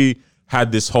 So she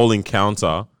had this whole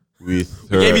encounter with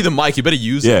her. Gave me the mic. You better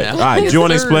use it yeah. All now. right. Do you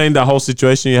want to explain that whole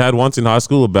situation you had once in high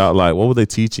school about like what were they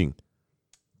teaching?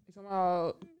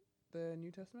 About the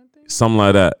New Testament thing. Something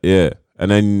like that, yeah. And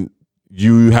then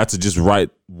you had to just write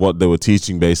what they were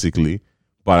teaching, basically.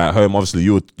 But at home, obviously,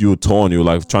 you were torn. You were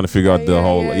like trying to figure out the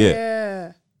whole,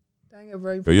 yeah. Dang it,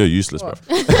 bro. Bro, you're useless, bro.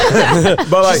 What?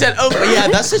 But like, She said, "Oh, yeah,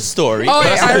 that's a story." Oh,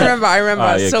 yeah, I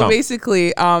remember. Yeah, So come.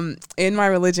 basically, in my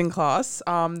religion class,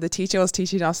 the teacher was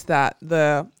teaching us that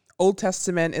the Old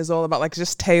Testament is all about like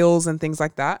just tales and things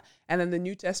like that. And then the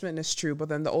New Testament is true, but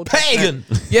then the Old Pagan.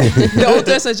 Testament, yeah, the Old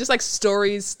Testament is just like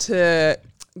stories to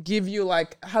give you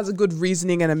like has a good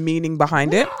reasoning and a meaning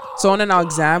behind it. So on our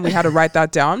exam, we had to write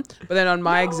that down. But then on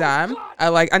my exam,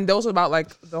 and those about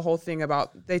like the whole thing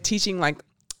about they're teaching like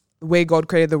the way God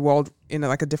created the world in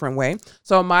like a different way.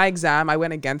 So on my exam, I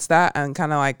went against that and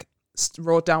kind of like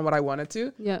wrote down what I wanted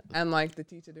to. Yeah. And like the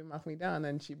teacher didn't mark me down,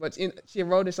 and she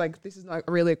wrote it like this is not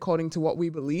really according to what we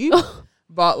believe.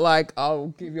 But like, I'll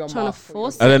give you a Trying mark. to for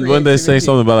force your and then when they say creativity.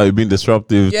 something about like being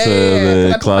disruptive Yeah, to yeah, yeah. the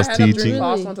I put my class hand up during teaching,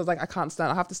 class Really? once. I was like,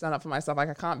 I have to stand up for myself. Like,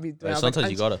 I can't be doing. Yeah, I was like, sometimes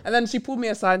and you gotta. And then she pulled me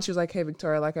aside and she was like, "Hey,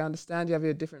 Victoria, like I understand you have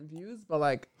your different views, but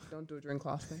like don't do it during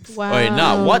class things." Wow. Wait,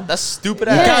 nah, what? That's stupid.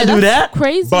 Yeah, ass. can't do that's that.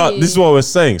 Crazy. but this is what we're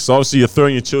saying. So obviously you're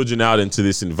throwing your children out into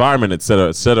this environment, et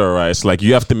cetera, right? It's like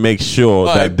you have to make sure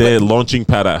Right, that their launching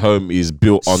pad at home is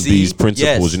built on See? these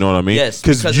principles. Yes. You know what I mean? Yes,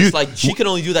 because it's like she can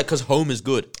only do that because home is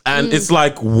good. and it's like,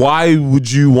 why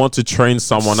would you want to train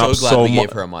someone So up glad so we much?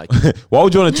 gave her a mic. Why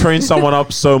would you want to train someone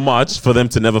up so much for them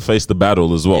to never face the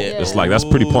battle as well? Yeah. It's like that's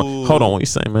pretty point. Ooh. Hold on, what you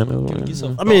saying, man?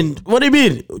 I mean, what do you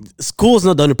mean? School's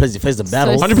not the only place you face the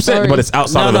battle. 100%, but it's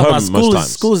outside of the home but most times.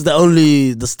 school's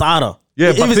the starter. Yeah,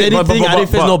 if it's anything, I didn't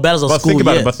face no battles at school. Think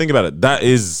about yet. it. But think about it. That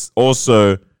is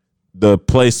also the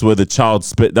place where the child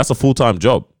that's a full-time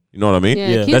job. You know what I mean? Yeah,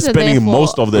 Yeah. kids They're are spending there for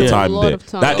most of their Yeah. time a lot there. of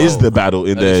time. That is the battle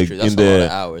in That is true. their That's a lot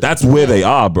of hours. That's where they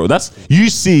are, bro. That's you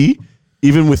see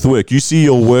even with work, you see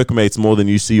your workmates more than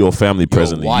you see your family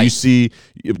presently. You wife. see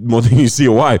more than you see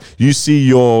your wife. You see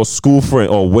your school friend,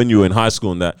 or when you were in high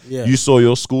school and that, Yeah. you saw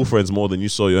your school friends more than you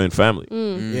saw your own family.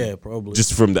 Yeah, probably.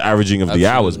 Just from the averaging of the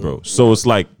hours, bro. So it's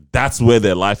like, that's where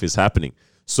their life is happening.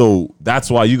 So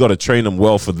that's why you got to train them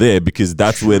well for there, because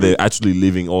that's where they're actually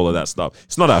living all of that stuff.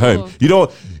 It's not at home. You know,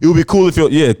 it would be cool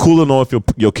if cool and all if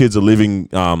your kids are living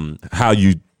how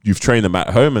you've trained them at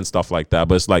home and stuff like that.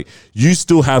 But it's like, you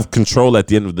still have control at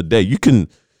the end of the day. You can,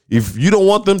 if you don't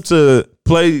want them to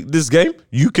play this game,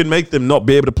 you can make them not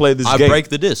be able to play this game. I break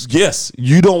the disc. Yes,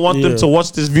 you don't want them Yeah. to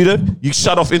watch this video. You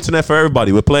shut off internet for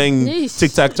everybody. We're playing Yeesh.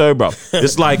 tic-tac-toe, bro.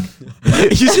 It's like,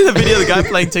 You see the video of the guy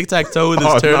playing tic-tac-toe with his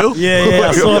Oh, no. turtle? yeah,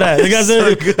 I saw that. The guy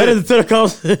said that is the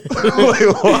comes.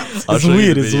 wait, what? It's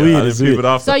weird. It's weird. It's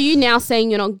weird. So are you now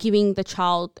saying you're not giving the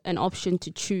child an option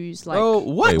to choose? Like, Oh,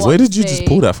 what? Wait, where did you just they-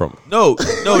 pull that from? No.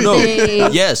 they-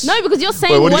 Yes. No, because you're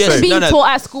saying Wait, what what did you they're say? being No, no. taught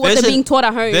at school, what There's they're an- being taught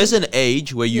at home. There's an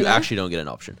age where you You know? actually don't get an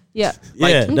option. Yeah.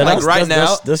 Yeah, Like right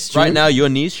now, that's true. right now, your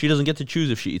niece, she doesn't get to choose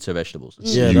if she eats her vegetables.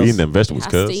 Yeah, You that's- eating them vegetables,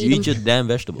 Has to cuz? eat. You eat your damn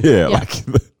vegetables. Yeah, Yeah. like,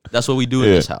 That's what we do in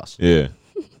yeah, this house. yeah.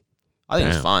 I think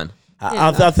it's Damn. fine. Yeah,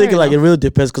 I think fair like it enough. really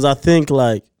depends, because I think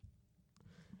like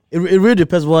it really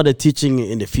depends what they're teaching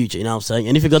in the future. You know what I'm saying?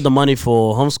 And if you got the money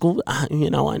for homeschool, you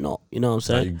know, why not? You know what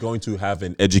I'm Are you saying? going to have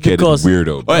an educated Because-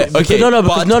 weirdo? Wait, Because- okay. no,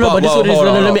 but this is what it is. hold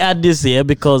on, Let me add this here,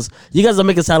 because you guys are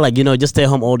making it sound like, you know, just stay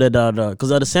home all day.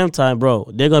 Because at the same time, bro,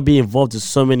 they're gonna be involved in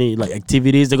so many like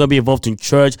activities. They're gonna be involved in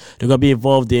church. They're gonna be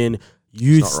involved in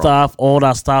youth It's not stuff, all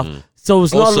that stuff. So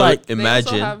it's Also, not like They also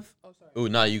imagine. have, Oh,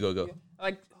 no, you go.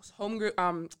 like home group.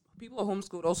 People who are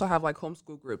homeschooled also have like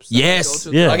homeschool groups. that Yes. they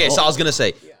go to. Yeah. Okay, so I was gonna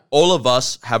say, all of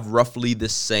us have roughly the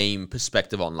same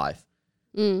perspective on life.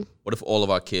 What if all of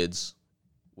our kids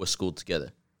were schooled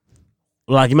together?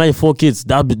 imagine 4 kids.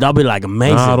 That'd be like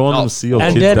amazing. Nah, I don't want No. them to see your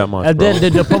and kids then, that much, and bro.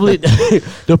 then they'll probably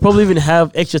they'll probably even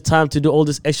have extra time to do all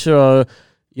this extra,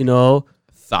 you know,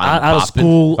 out of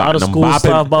school Bopping.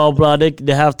 stuff, blah blah. They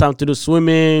have time to do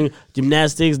swimming,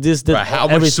 gymnastics, this, that. Right, how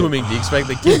much everything. swimming do you expect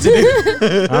the kids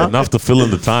to do? Enough to fill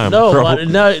in the time, No, bro. but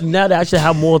now they actually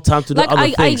have more time to do Like other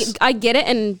I things. I get it,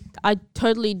 and I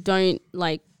totally don't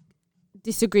like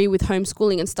disagree with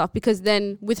homeschooling and stuff, because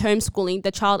then with homeschooling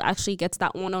the child actually gets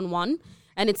that one-on-one,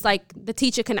 and it's like the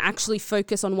teacher can actually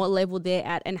focus on what level they're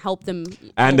at and help them.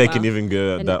 And do they well. can even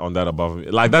go And- that on that above.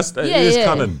 Like that's Yeah, it's yeah.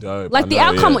 kind of dope. like I the know,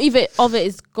 outcome yeah. of it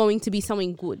is going to be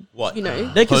something good. What? You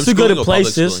know, They can still go Homeschooling to or public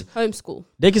places. schooling? homeschool.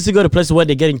 They can still go to places where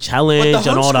they're getting But challenged the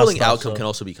and all that homeschooling stuff. outcome so. can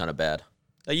also be kind of bad.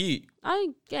 Like I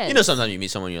guess. you know, sometimes you meet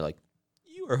someone, you're like,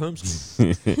 you are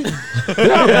homeschooled. no,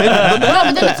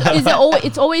 but then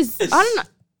it's always I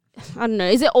don't know.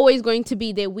 Is it always going to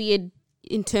be their weird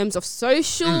in terms of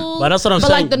social? But that's what I'm but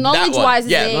saying. like the That knowledge one. wise,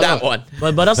 Yeah, is that one.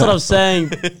 But that's what I'm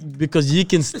saying, because you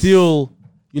can still,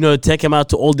 you know, take him out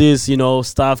to all this, you know,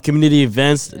 stuff, community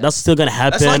events. That's still gonna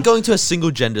happen. That's like going to a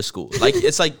single gender school. Like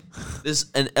it's like there's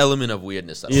an element of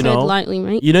weirdness. That's You like- know, Tread lightly,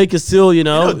 mate. you can still, you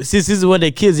know, since this is when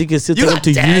they're kids, you can still You take them got to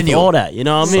youth, Daniel. all that. You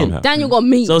know what I mean? Somehow. Daniel got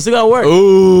me. So it's still gotta work.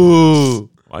 Ooh.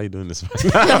 Why are you doing this?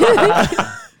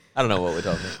 I don't know what we're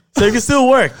talking about. So it can still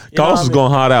work. You know Carlos what was I mean?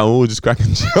 going hard out and we were just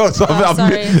cracking jokes. I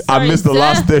sorry, missed the sir.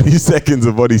 last 30 seconds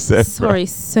of what he said. bro. Sorry,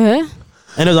 sir.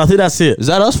 Anyways, I think that's it. Is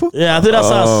that us for? Yeah, I think that's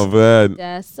Oh us. man.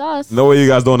 That's us. No way you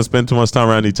guys don't want to spend too much time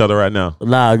around each other right now.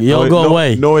 Nah, yo, go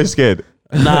away. No way scared.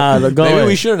 Nah, go Maybe away.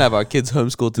 we shouldn't have our kids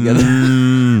homeschooled together.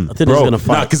 I think it's Bro, gonna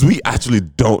fight. because we actually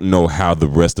don't know how the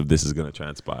rest of this is going to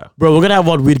transpire. Bro, we're gonna have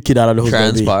one weird kid out of the who's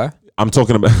gonna be. Transpire. I'm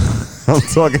talking about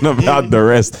the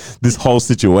rest, this whole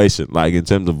situation, like in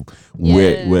terms of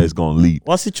Yeah. where it's going to lead.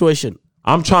 What situation?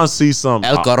 I'm trying to see some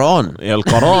El Coron. El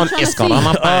Coron trying to is see?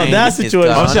 Corona. Oh, that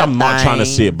situation. Obviously, I'm not trying to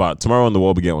see it, but Tomorrow when the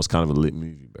World Began was kind of a lit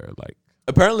movie, bro. Like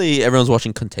Apparently, everyone's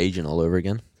watching Contagion all over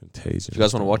again. Contagion. You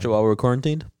guys want to watch it while we're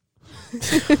quarantined? Man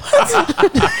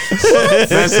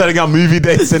setting up movie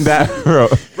dates and that, bro.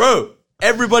 Bro,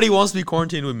 everybody wants to be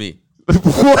quarantined with me.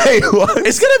 Wait, what?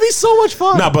 It's gonna be so much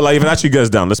fun. Nah, but like if it actually goes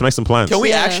down, let's make some plans. Can we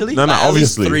Yeah. actually? No, Like, at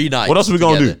least obviously. 3 nights. What else are we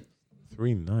gonna together. do?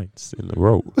 3 nights in a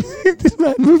row. Is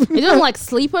it like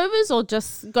sleepovers or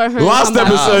just go home? and Last come back?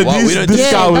 episode, well, we don't this do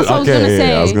guy that. was That's what I was okay. gonna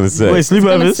Yeah, I was say. gonna say. Wait, I was gonna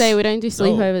sleepovers? say we don't do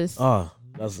sleepovers. Oh,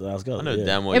 that's good. I know Yeah.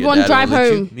 damn well Everyone your dad drive will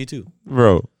let you. home. Me too.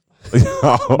 Bro.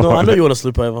 No, I know you want to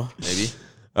sleep over. Maybe.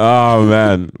 Oh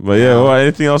man, but yeah. Well,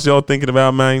 anything else y'all thinking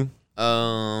about, man?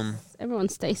 Everyone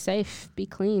stay safe, be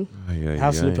clean.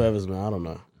 Have sleepovers, man. I don't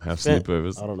know. Have Spend-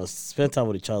 sleepovers. I don't know. Spend time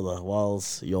with each other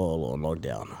whilst you're all on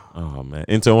lockdown. Oh man,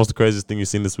 intern, what's the craziest thing you've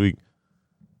seen this week?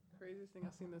 Craziest thing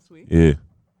I've seen this week. Yeah.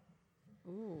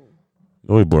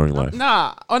 No boring life.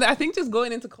 Nah, I think just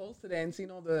going into Coles today and seeing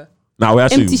all the Now we're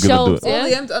actually Empty gonna do shelves, it. yeah. All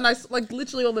the empty, and like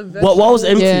literally all the vegetables. What was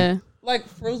empty? Yeah. Like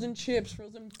frozen chips,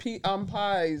 frozen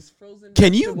pies, frozen.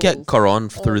 Can you get vegetables,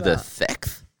 Quran all through the that.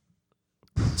 theft?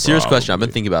 Serious question. I've been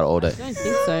thinking about it all day. I don't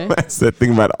think so. That's the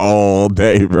thing about it all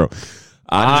day, bro.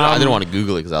 I didn't want to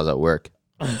Google it because I was at work.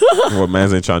 What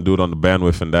man's ain't trying to do it on the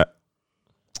bandwidth and that.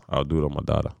 I'll do it on my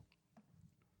data.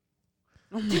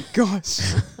 Oh my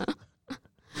gosh!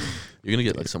 You're gonna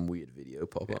get like some weird video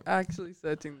pop up. Actually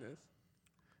searching this.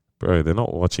 Bro, they're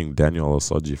not watching Daniel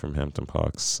Osoji from Hampton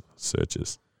Park's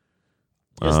searches.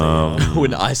 Yes, they are.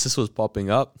 When ISIS was popping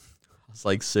up, I was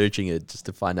like searching it just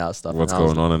to find out stuff. What's and I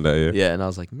was going on in that? Yeah. Yeah, and I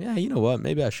was like, yeah, you know what?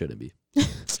 Maybe I shouldn't be.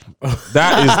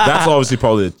 That's obviously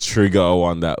probably a trigger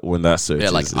on that when that search. Yeah,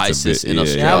 like it's a ISIS in They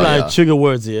Australia. have Yeah. like trigger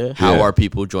words, yeah. How Yeah. are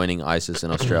people joining ISIS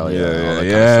in Australia? and all that Yeah, kind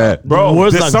of yeah. stuff. Bro,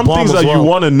 Words there's like some bomb things as that you well.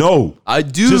 want to know. I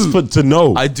do. Just to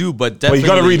know. I do, but but definitely. you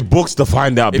got to read books to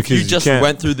find out If because you just can't.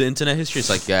 went through the internet history, it's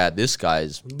like, yeah, this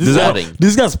guy's This, guy, plotting.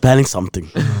 this guy's planning something.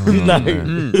 Like, Nah,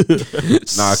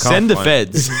 I can't Send the find-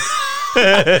 feds.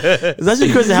 it's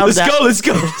actually crazy how that. Let's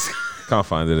go. Can't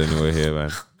find it anywhere here,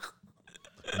 man.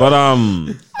 But oh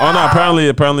no,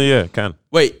 apparently, yeah, can.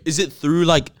 Wait, is it through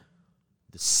like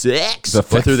the sex The or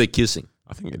sex. through the kissing?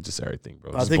 I think it's just everything,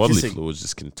 bro. I Just think bodily kissing. fluids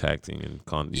just contacting and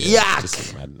Yuck.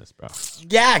 just madness, bro.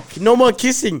 Yak, no more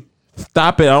kissing.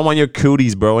 Stop it! I don't want your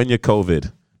cooties, bro, and your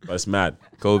COVID. But it's mad.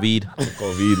 COVID.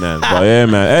 COVID, man. But yeah,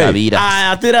 man. Hey,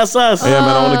 I think that's us. yeah, man.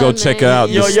 I want to go Oh, check it man. out.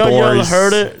 Yo, The yo, stories.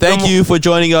 heard it. Thank you for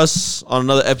joining us on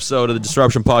another episode of the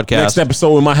Disruption Podcast. Next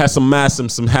episode, we might have some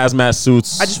masks, some hazmat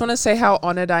suits. I just want to say how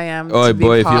honored I am Oi, to be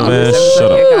boy, if part you- of Man, this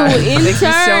shut episode, up. guys. Ooh, Thank you so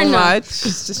intern. much.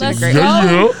 It's just been a Let's great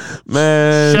go.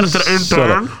 Man, Shout out to the shut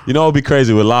intern. up. You know, it'll be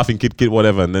crazy. We're laughing, kid,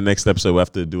 whatever. And the next episode, we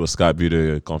have to do a Skype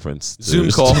video conference. Zoom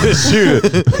call. Shoot,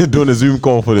 doing a Zoom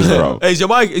call for this, bro. Hey, is your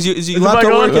mic? Is your the mic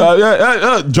laptop on? working?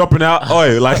 Yeah, dropping out.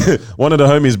 Oh, like one of the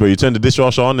homies, bro. You turn the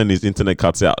dishwasher on and his internet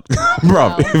cuts out, bro.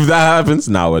 Wow. If that happens,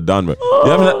 now we're done, bro. You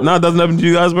haven't? No, it doesn't happen to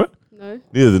you guys, bro. No.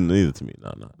 Neither to me.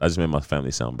 No. That just made my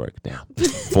family sound broke. Damn.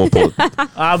 Four toilet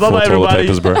Bye bye, everybody.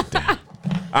 papers, bro.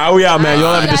 Damn. We out, man.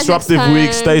 Y'all have a Guys, disruptive next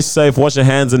week. time. Stay safe. Wash your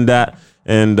hands and that.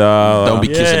 And Don't be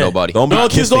Yeah. kissing nobody. don't be Don't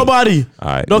kiss kissing. nobody. All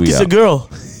right, Don't we kiss out. a girl.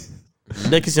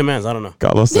 They kiss your mans. I don't know.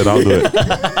 Carlos said I'll do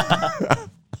it.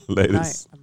 Latest. night.